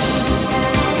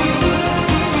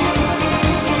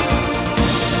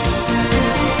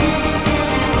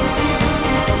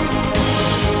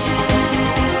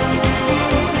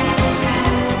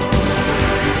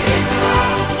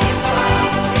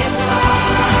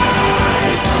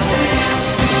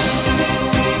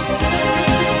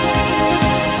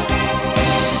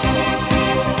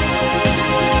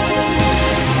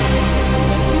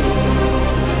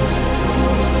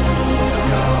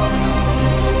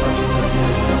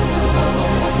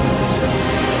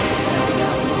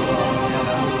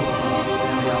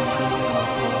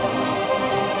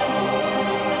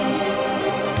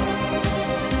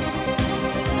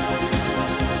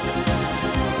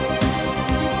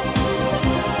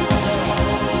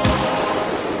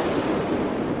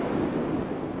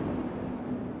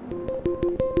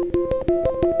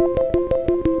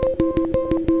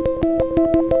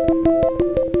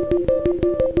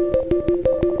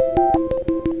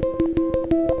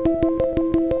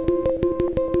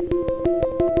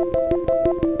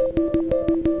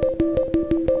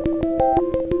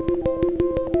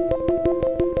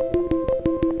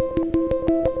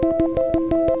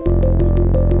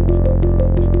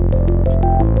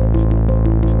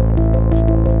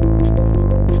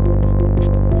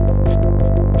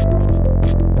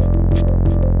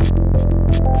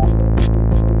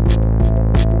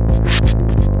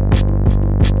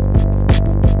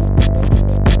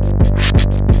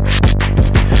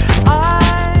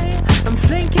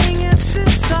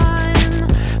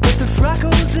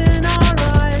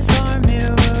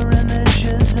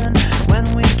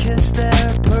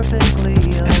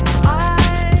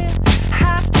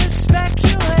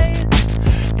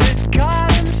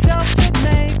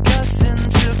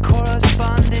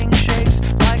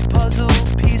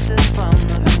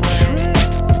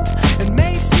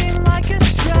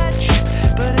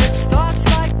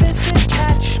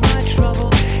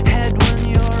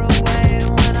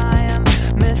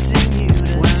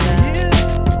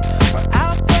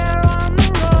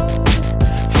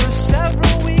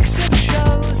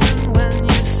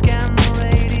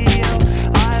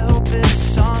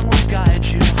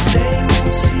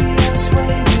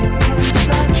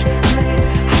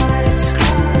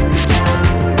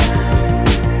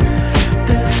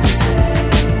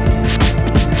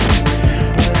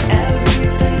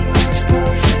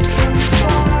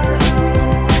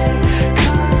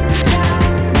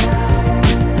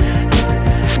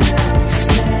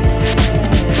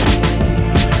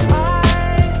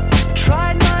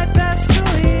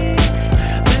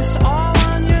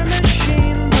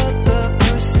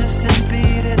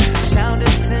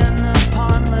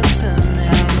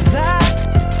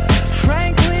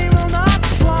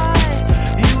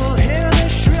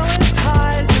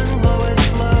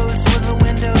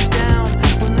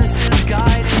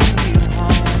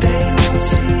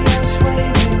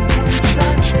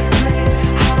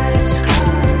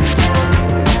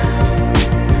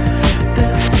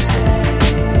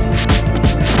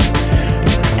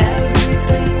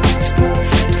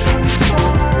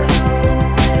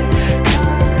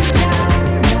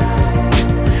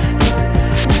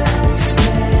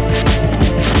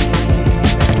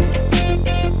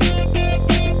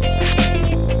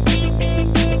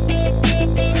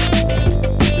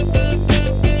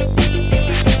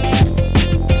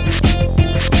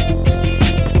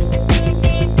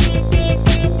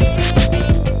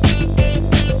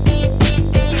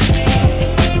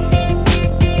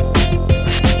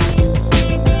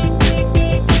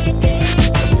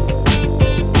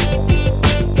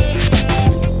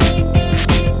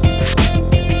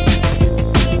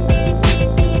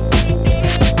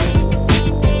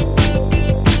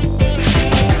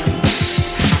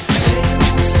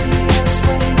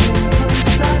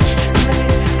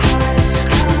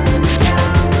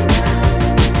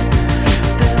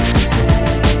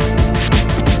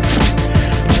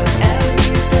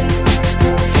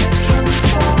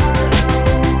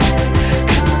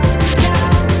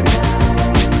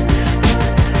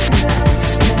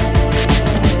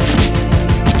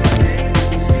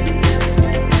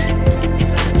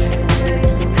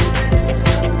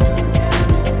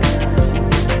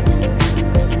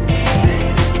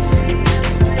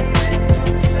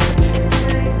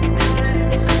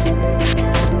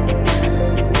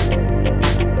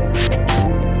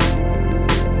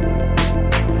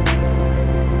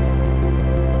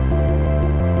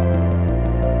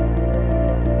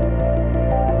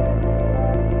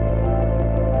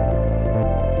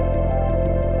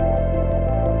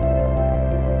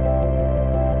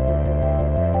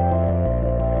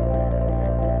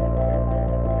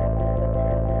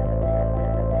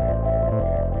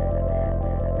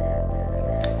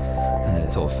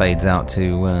 sort of fades out to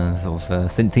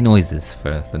synthy noises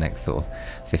for the next sort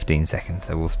of 15 seconds.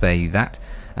 So we'll spare you that.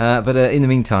 But in the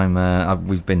meantime,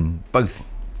 we've been both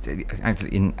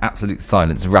actually in absolute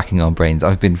silence, racking our brains.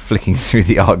 I've been flicking through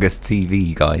the Argus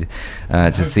TV guide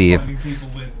to see if, people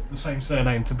with the same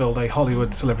surname to build a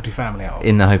Hollywood celebrity family out of.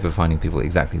 in the hope of finding people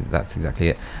that's exactly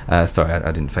it. Sorry,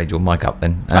 I didn't fade your mic up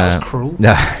then. That was cruel.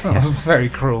 No, That was very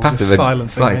cruel. Just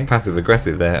silencing me, passive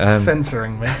aggressive there.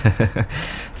 censoring me.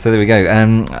 So there we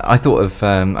go. I thought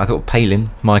of Palin,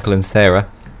 Michael and Sarah.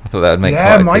 I thought that would make Yeah,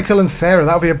 quite a Michael and Sarah.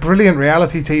 That would be a brilliant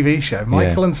reality TV show.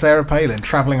 Michael and Sarah Palin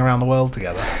travelling around the world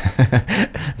together.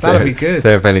 That'd be good.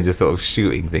 Sarah Palin just sort of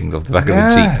shooting things off the back of the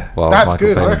Yeah, Jeep. While that's Michael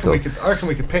good. I Palin reckon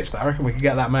we could pitch that. I reckon we could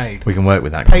get that made. we can work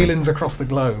with that. can't we? Palins across the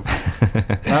globe.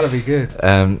 That'd be good.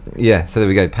 Yeah, so there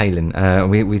we go. Palin.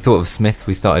 We thought of Smith.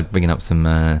 We started bringing up some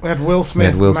We had Will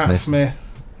Smith, Will Matt Smith.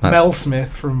 Smith, Matt Mel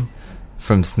Smith from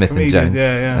Smith Comedian, and Jones.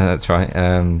 yeah. That's right.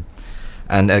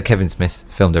 And Kevin Smith,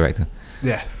 film director.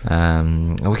 yes. We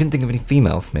couldn't think of any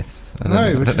female Smiths. I No,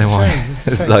 don't which know is a why. shame, it's a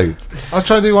There's shame. loads. I was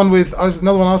trying to do one with.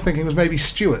 Another one I was thinking was maybe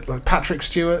Stewart, like Patrick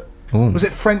Stewart. Ooh. Was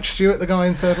it French Stewart, the guy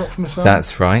in Third Rock from the Sun?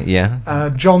 That's right. Yeah,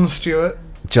 John Stewart.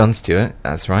 John Stewart.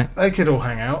 That's right. They could all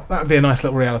hang out. That'd be a nice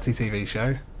little reality TV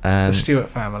show. The Stewart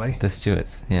family. The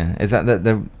Stewarts. Yeah. Is that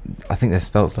the? I think they're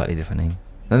spelled slightly differently.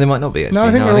 No, they might not be actually. No,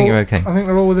 I think, you're okay. I think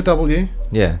they're all with a W.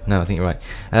 Yeah. No, I think you're right.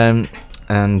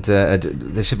 And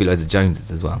there should be loads of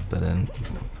Joneses as well,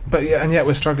 But yeah, and yet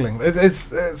we're struggling.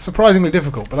 It's surprisingly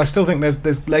difficult, but I still think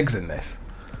there's legs in this.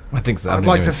 I think so. I'd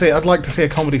like to see a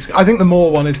comedy. I think the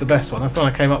Moore one is the best one. That's the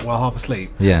one I came up while half asleep.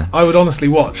 Yeah. I would honestly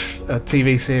watch a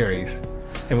TV series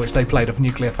in which they played a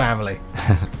nuclear family.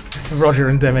 Roger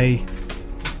and Demi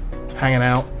hanging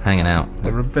out.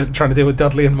 They were trying to deal with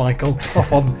Dudley and Michael.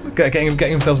 Off on getting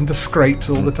themselves into scrapes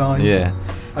all the time. Yeah.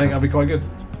 I think that'd be quite good.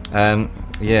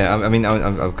 Yeah. I mean,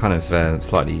 I'm kind of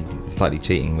slightly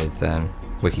cheating with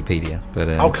Wikipedia, but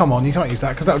Oh, come on, you can't use that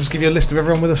because that would just give you a list of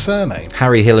everyone with a surname.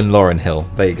 Harry Hill and Lauren Hill.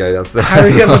 There you go. That's the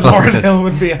Harry Hill and Lauren Hill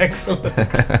would be excellent.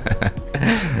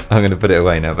 I'm going to put it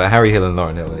away now. But Harry Hill and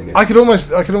Lauren Hill. There you go. I could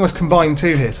almost combine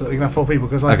two here so that we can have four people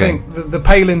because I Okay. think the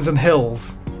Palins and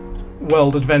Hills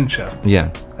world adventure.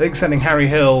 Yeah. I think sending Harry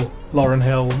Hill, Lauren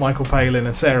Hill, Michael Palin,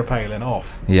 and Sarah Palin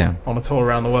off Yeah. on a tour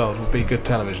around the world would be good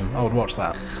television. I would watch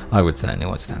that. I would certainly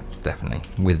watch that. Definitely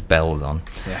with bells on.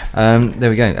 Yes. There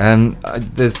we go.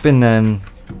 There's been.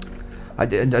 I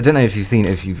don't know if you've seen,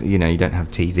 if you don't have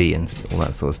TV and all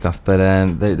that sort of stuff, but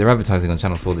they're advertising on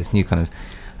Channel 4 this new kind of.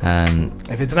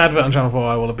 If it's an advert on Channel 4,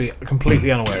 I will be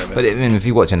completely unaware of it. But if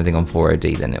you watch anything on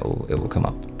 4OD, then it will come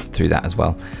up through that as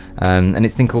well. And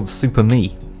it's a thing called Super Me,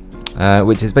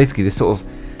 which is basically this sort of,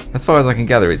 as far as I can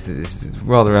gather, it's this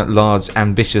rather large,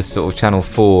 ambitious sort of Channel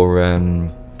 4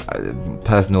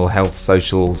 personal health,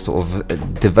 social sort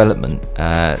of development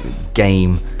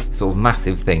game, sort of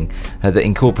massive thing that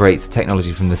incorporates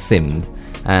technology from The Sims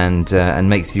and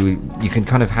makes you can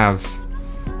kind of have.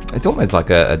 It's almost like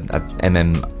a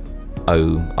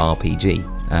MMORPG.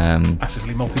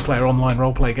 Massively multiplayer online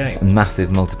roleplay game. A massive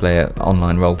multiplayer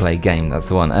online roleplay game, that's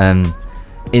the one.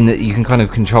 In that you can kind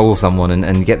of control someone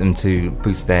and get them to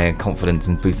boost their confidence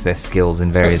and boost their skills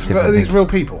in various different Are these things. real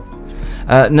people?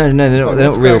 No, they're not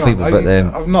What's real going on? people, but they're...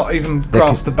 I've not even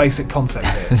grasped the basic concept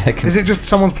here. Is it just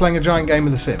someone's playing a giant game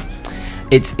of The Sims?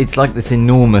 It's like this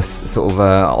enormous sort of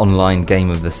online game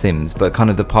of The Sims, but kind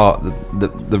of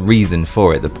the reason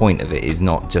for it, the point of it is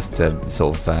not just to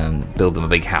sort of build them a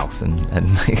big house and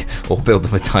or build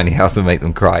them a tiny house and make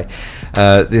them cry.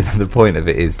 The point of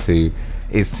it is to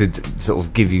sort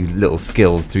of give you little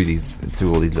skills through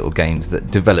all these little games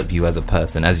that develop you as a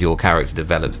person. As your character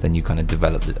develops, then you kind of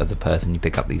develop it as a person. You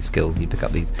pick up these skills, you pick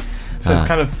up these. So it's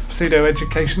kind of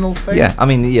pseudo-educational thing. Yeah, I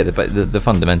mean, yeah, the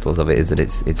fundamentals of it is that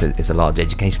it's a large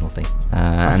educational thing,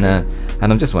 and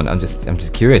I'm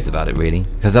just curious about it really,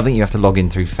 because I think you have to log in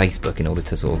through Facebook in order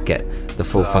to sort of get the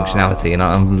full functionality, and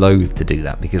I'm loath to do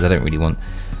that because I don't really want.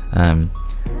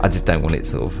 I just don't want it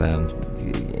sort of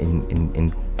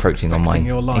encroaching on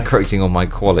my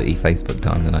quality Facebook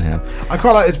time that I have. I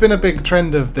quite like. It's been a big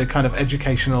trend of the kind of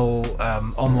educational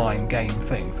online game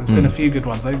things. There's been a few good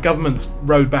ones. Governments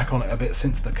rode back on it a bit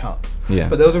since the cuts. Yeah.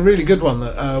 But there was a really good one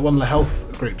that one of the health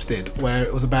groups did, where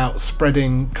it was about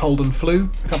spreading cold and flu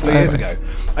a couple of years ago.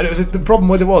 And the problem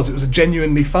with it was a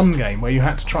genuinely fun game where you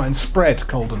had to try and spread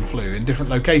cold and flu in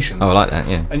different locations. Oh, I like that.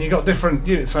 Yeah. And you got different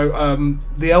units. So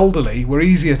the elderly were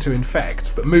easier to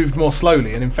infect, but moved more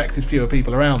slowly and infected fewer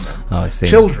people around them. Oh, I see.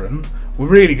 Children were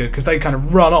really good because they kind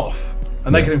of run off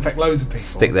and they could infect loads of people.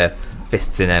 Stick their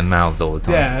fists in their mouths all the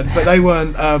time. Yeah, but they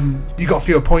weren't. You got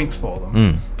fewer points for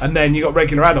them, and then you got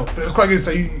regular adults. But it was quite good.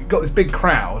 So you got this big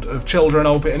crowd of children,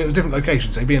 old bit, and it was different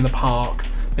locations. So you'd be in the park,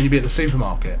 and you'd be at the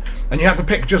supermarket, and you had to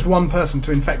pick just one person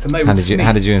to infect, and they would sneeze.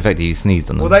 How did you infect it? You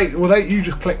sneezed on them? You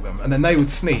just click them, and then they would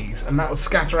sneeze, and that would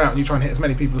scatter out, and you try and hit as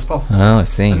many people as possible. Oh, I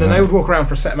see. And then they would walk around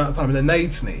for a set amount of time, and then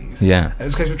they'd sneeze. Yeah. And it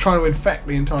was a case of trying to infect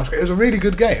the entire screen. It was a really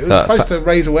good game. It was supposed to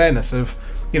raise awareness of,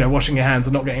 washing your hands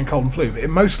and not getting a cold and flu, but it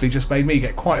mostly just made me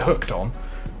get quite hooked on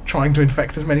trying to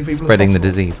infect as many people as possible. Spreading the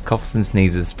disease. Coughs and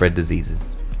sneezes spread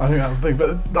diseases. I think that was the thing.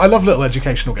 But I love little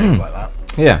educational games like that.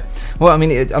 Yeah, well, I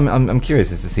mean, I'm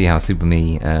curious as to see how Super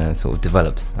Me sort of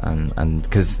develops, and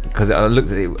because I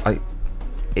looked at it,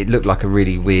 it looked like a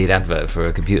really weird advert for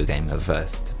a computer game at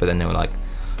first, but then they were like,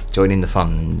 join in the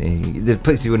fun. It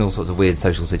puts you in all sorts of weird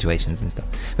social situations and stuff.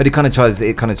 But it kind of tries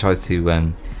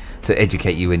to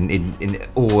educate you in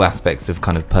all aspects of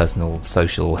kind of personal,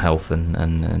 social, health,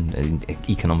 and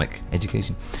economic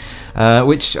education.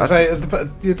 Which you're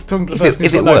talking to the person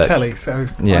who's got no telly, so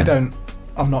yeah.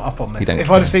 I'm not up on this. If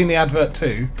I'd have seen the advert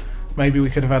too, maybe we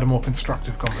could have had a more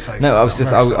constructive conversation. No, I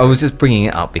was just bringing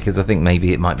it up because I think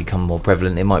maybe it might become more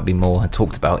prevalent. It might be more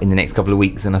talked about in the next couple of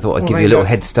weeks, and I thought I'd give you a little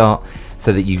head start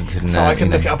so that you can. So I can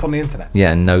look it up on the internet.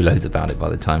 Yeah, and know loads about it by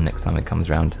the time next time it comes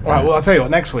round. All right. Well, I'll tell you what.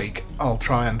 Next week I'll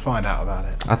try and find out about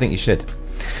it. I think you should.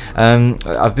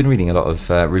 I've been reading a lot of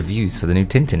reviews for the new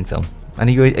Tintin film. And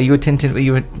are you a Tintin? Are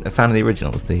you a fan of the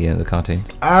originals, the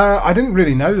cartoons? I didn't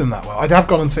really know them that well. I'd have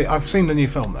gone and see. I've seen the new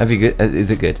film. Though. Have you?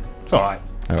 Is it good? It's all right.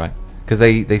 All right. Because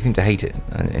they seem to hate it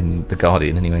in The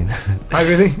Guardian anyway. Oh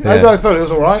really? Yeah. I thought it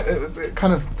was all right.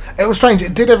 It was strange.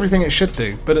 It did everything it should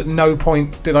do, but at no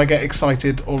point did I get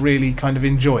excited or really kind of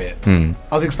enjoy it. I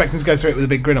was expecting to go through it with a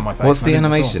big grin on my face. What's the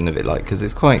animation of it like? Because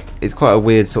it's quite a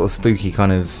weird sort of spooky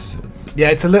kind of.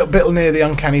 Yeah, it's a little bit near the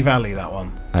Uncanny Valley, that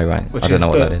one. Oh right. I don't know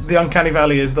what that is. The Uncanny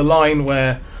Valley is the line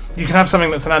where you can have something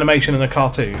that's an animation in a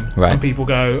cartoon, right, and people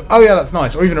go, "Oh yeah, that's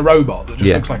nice," or even a robot that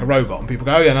just looks like a robot, and people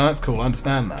go, "Oh yeah, no, that's cool. I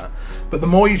understand that." But the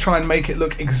more you try and make it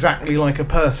look exactly like a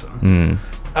person,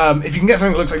 if you can get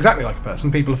something that looks exactly like a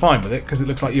person, people are fine with it because it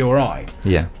looks like you or I.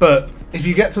 Yeah. But if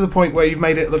you get to the point where you've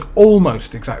made it look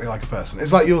almost exactly like a person,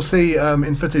 it's like you'll see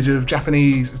in footage of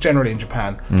Japanese, generally in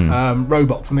Japan,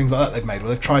 robots and things like that they've made, where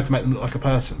they've tried to make them look like a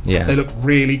person. Yeah. They look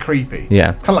really creepy.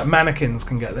 Yeah. It's kind of like mannequins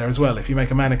can get there as well, if you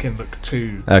make a mannequin look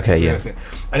too realistic.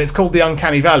 And it's called the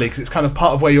Uncanny Valley because it's kind of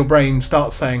part of where your brain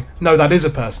starts saying, no, that is a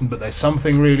person, but there's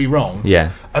something really wrong.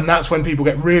 Yeah. And that's when people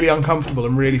get really uncomfortable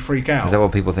and really freak out. Is that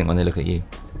what people think when they look at you?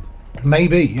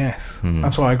 Maybe, yes.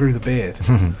 That's why I grew the beard.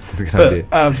 That's a good idea.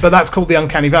 But that's called the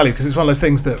Uncanny Valley because it's one of those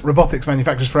things that robotics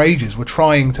manufacturers for ages were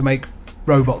trying to make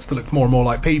robots that look more and more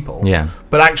like people. Yeah.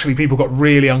 But actually people got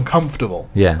really uncomfortable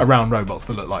around robots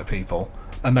that look like people,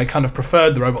 and they kind of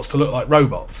preferred the robots to look like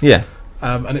robots. Yeah.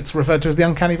 And it's referred to as the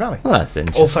Uncanny Valley. Well, that's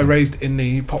interesting. Also raised in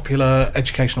the popular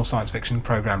educational science fiction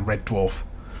program Red Dwarf,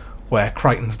 where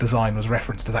Crichton's design was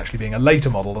referenced as actually being a later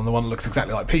model than the one that looks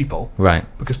exactly like people. Right.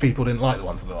 Because people didn't like the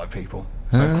ones that look like people.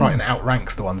 So Crichton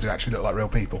outranks the ones who actually look like real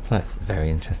people. That's very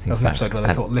interesting. There was an episode where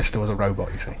they thought Lister was a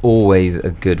robot, you see. Always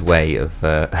a good way of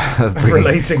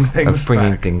relating things, of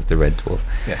bringing things to Red Dwarf.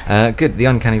 Yes. Good. The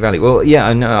Uncanny Valley. Well, yeah,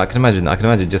 I know. I can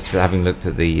imagine just for having looked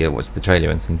at watched the trailer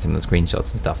and seen some of the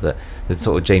screenshots and stuff that the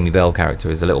sort of Jamie Bell character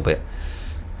is a little bit,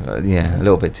 a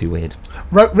little bit too weird.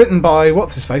 Written by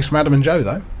what's his face from Adam and Joe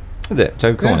though. Is it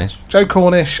Joe Cornish? Yeah. Joe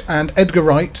Cornish and Edgar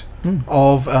Wright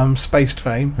of Spaced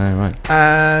fame. Oh, right.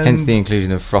 And hence the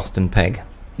inclusion of Frost and Pegg.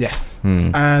 Yes.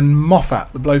 And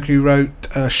Moffat, the bloke who wrote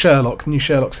Sherlock, the new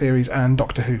Sherlock series, and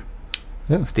Doctor Who.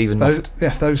 Oh, Stephen Moffat.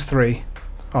 Yes, those three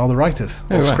are the writers,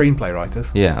 or screenplay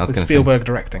writers. Yeah, I was with going to Spielberg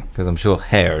directing. Because I'm sure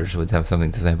Herge would have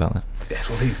something to say about that. Yes,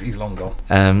 well, he's long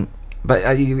gone. But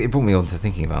it brought me on to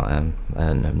thinking about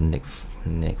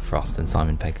Nick Frost and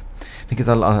Simon Pegg. Because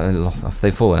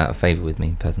they've fallen out of favour with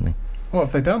me personally. What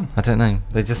have they done? I don't know.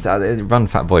 They just Run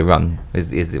Fat Boy Run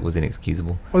it was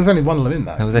inexcusable. Well, there's only one of them in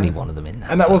that. There was only one of them in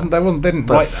that. And they didn't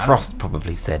write that. Frost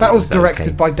probably said that was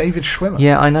directed by David Schwimmer.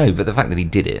 Yeah, I know, but the fact that he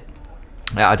did it,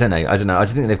 I don't know. I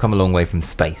just think they've come a long way from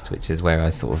Spaced, which is where I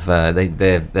sort of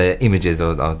their images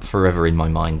are forever in my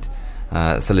mind.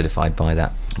 Solidified by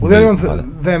that. Well, the only ones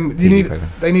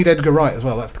they need Edgar Wright as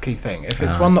well. That's the key thing. If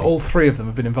it's one that all three of them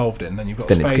have been involved in, then you've got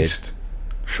Spaced,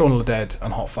 Shaun of the Dead,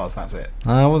 and Hot Fuzz. That's it.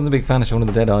 I wasn't a big fan of Shaun of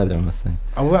the Dead either, I must say.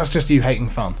 Oh, well, that's just you hating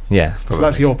fun. Yeah, probably. So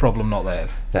that's your problem, not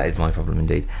theirs. That is my problem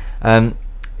indeed. So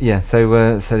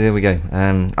there we go.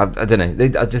 I don't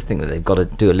know. I just think that they've got to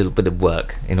do a little bit of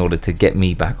work in order to get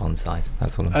me back on side.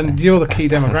 That's all I'm saying. And you're the key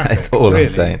demographic. That's all I'm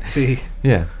saying.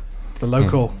 The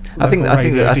local. Yeah. I think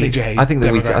DJ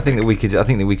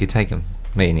that we could take them,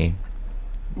 me and you.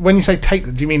 When you say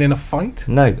take, do you mean in a fight?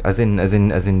 No, as in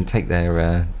take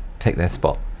their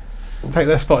spot. Take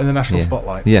their spot in the national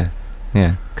spotlight. Yeah,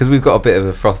 because we've got a bit of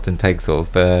a Frost and Peg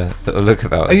sort of look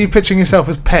about. Are you pitching yourself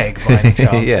as Peg by any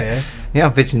chance? Yeah. Yeah,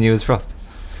 I'm pitching you as Frost.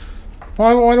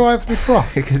 Why do I have to be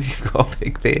Frost? Because you've got a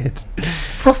big beard.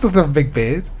 Frost doesn't have a big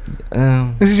beard.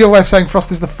 This is your way of saying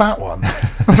Frost is the fat one.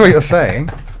 That's what you're saying.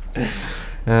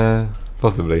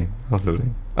 Possibly.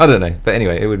 I don't know, but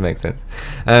anyway, it would make sense.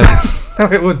 No,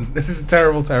 it wouldn't. This is a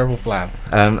terrible, terrible plan.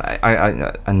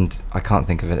 I can't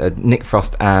think of it. Nick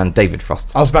Frost and David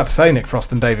Frost. I was about to say Nick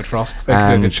Frost and David Frost. They could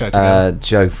do a good show together.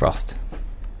 Joe Frost.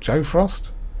 Joe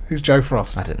Frost? Who's Joe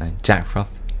Frost? I don't know. Jack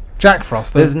Frost. Jack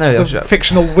Frost. There's no the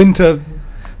fictional winter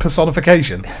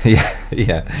personification.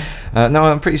 Yeah. No,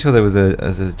 I'm pretty sure there was a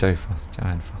Joe Frost,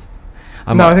 Joanne Frost.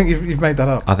 I think you've made that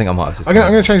up. I think I might have just. I'm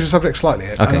going to change the subject slightly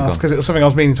and ask, because it was something I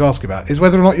was meaning to ask you about, is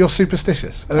whether or not you're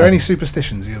superstitious. Are there any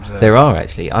superstitions you observe? There are,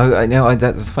 actually. I know.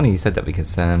 That's funny you said that,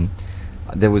 because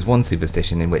there was one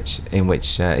superstition in which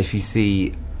if you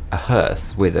see a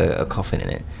hearse with a coffin in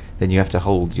it, then you have to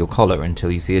hold your collar until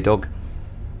you see a dog.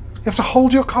 You have to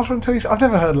hold your collar until you see... I've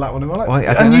never heard of that one in my life.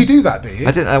 Well, you do that, do you?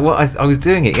 I don't know. Well, I was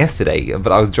doing it yesterday,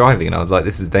 but I was driving and I was like,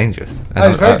 this is dangerous.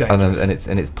 It's very dangerous.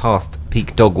 And it's past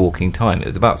peak dog walking time. It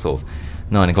was about sort of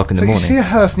 9 o'clock in the morning. So you see a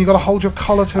hearse and you've got to hold your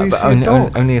collar till you see a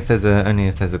dog? Only if there's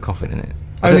a coffin in it.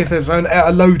 Only if there's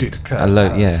a loaded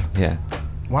hearse? Yeah.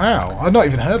 Wow. I've not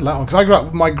even heard of that one, because I grew up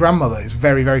with my grandmother is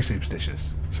very, very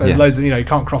superstitious. So loads of, you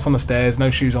can't cross on the stairs,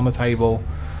 no shoes on the table...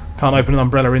 Can't open an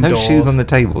umbrella indoors. No shoes on the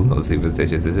table is not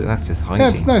superstitious, is it? That's just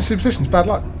hygiene. Yeah, superstition's bad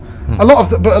luck. A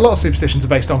lot of superstitions are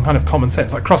based on kind of common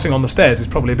sense. Like crossing on the stairs is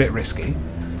probably a bit risky,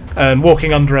 and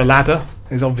walking under a ladder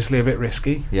is obviously a bit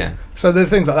risky. Yeah. So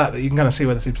there's things like that you can kind of see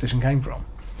where the superstition came from.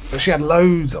 But she had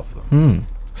loads of them.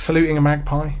 Saluting a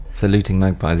magpie. Saluting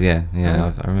magpies, yeah.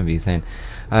 I remember you saying.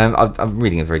 I'm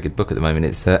reading a very good book at the moment.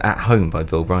 It's At Home by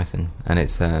Bill Bryson, and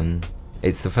it's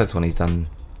the first one he's done.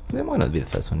 It might not be the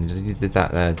first one. He did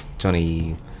that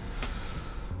Johnny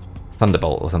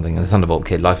Thunderbolt or something. The Thunderbolt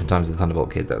Kid, Life and Times of the Thunderbolt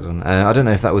Kid. That one. I don't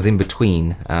know if that was in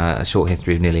between A Short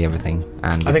History of Nearly Everything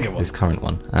and this current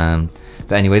one.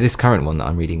 But anyway, this current one that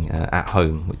I'm reading, At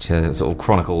Home, which sort of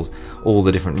chronicles all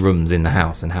the different rooms in the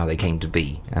house and how they came to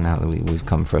be and how we've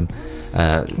come from.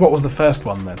 What was the first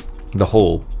one then? The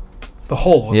Hall. The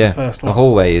hall was the first one. The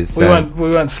hallway is... We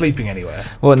weren't sleeping anywhere.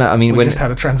 Well, no, I mean... We just had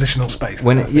a transitional space.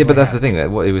 But that's the thing.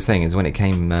 What he was saying is when it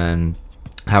came...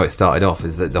 how it started off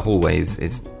is that the hallway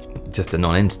is just a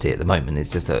non-entity at the moment. It's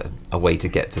just a way to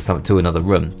get to another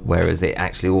room, whereas it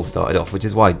actually all started off, which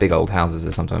is why big old houses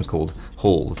are sometimes called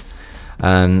halls.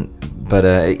 But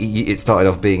it started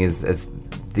off being as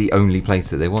the only place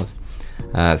that there was.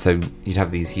 So you'd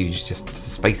have these huge just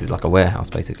spaces like a warehouse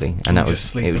basically, and it would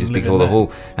just be called a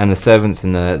hall. And the servants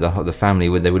and the family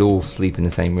they would all sleep in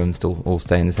the same room, still all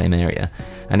stay in the same area,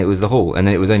 and it was the hall. And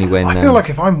then it was only when I feel like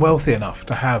if I'm wealthy enough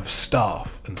to have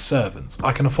staff and servants,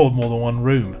 I can afford more than one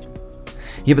room.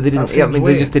 Yeah, but they didn't.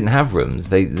 They just didn't have rooms.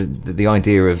 The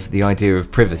idea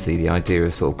of privacy, the idea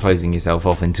of sort of closing yourself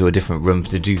off into a different room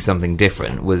to do something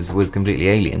different was completely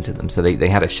alien to them. So they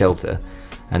had a shelter.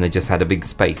 And they just had a big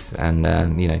space and a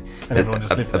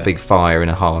big fire and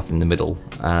a hearth in the middle,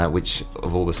 which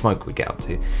of all the smoke would get up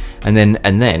to. And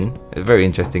then very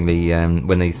interestingly,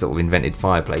 when they sort of invented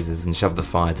fireplaces and shoved the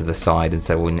fire to the side, and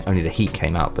so only the heat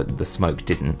came out, but the smoke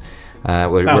didn't. That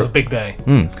was a big day.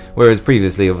 Whereas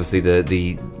previously, obviously,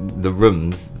 the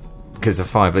rooms, because the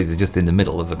fireplace is just in the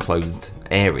middle of a closed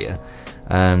area,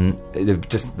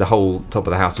 just the whole top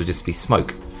of the house would just be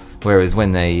smoke. Whereas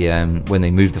when they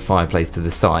moved the fireplace to the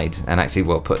side and actually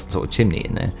put sort of chimney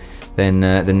in there, then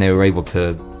they were able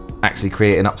to actually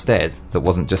create an upstairs that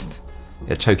wasn't just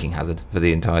a choking hazard for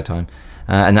the entire time.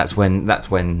 And that's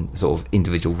when sort of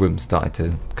individual rooms started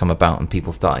to come about and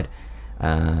people started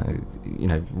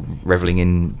reveling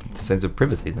in the sense of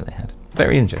privacy that they had.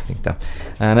 Very interesting stuff.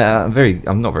 And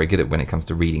I'm not very good at when it comes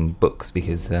to reading books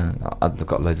because I've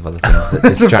got loads of other things that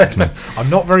distract me. I'm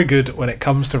not very good when it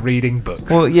comes to reading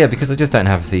books. Well, yeah, because I just don't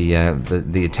have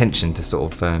the attention to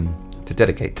sort of to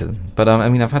dedicate to them. But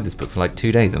I've had this book for like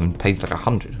 2 days. I'm on page like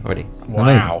 100 already.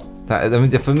 Wow.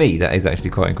 Amazing. For me, that is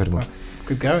actually quite incredible. That's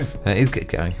good going. It is good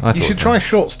going. You should try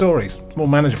short stories. It's more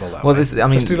manageable that way.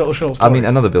 Just do little short stories. I mean,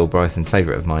 another Bill Bryson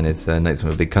favourite of mine is Notes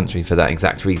from a Big Country for that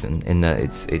exact reason. In that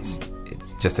it's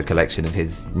just a collection of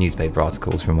his newspaper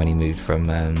articles from when he moved from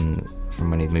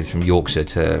when he moved from Yorkshire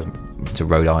to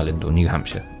Rhode Island or New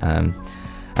Hampshire.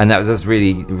 And And that's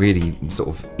really, really sort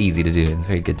of easy to do. It's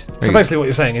very good. So basically what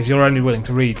you're saying is you're only willing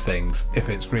to read things if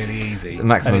it's really easy. The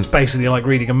maximum, and it's basically like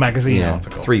reading a magazine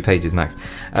article. 3 pages max.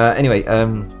 Anyway,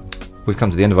 we've come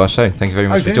to the end of our show. Thank you very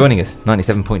much for joining us.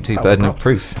 97.2 Burden of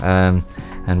Proof.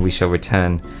 And we shall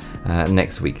return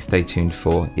next week. Stay tuned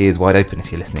for Ears Wide Open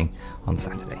if you're listening on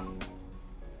Saturday.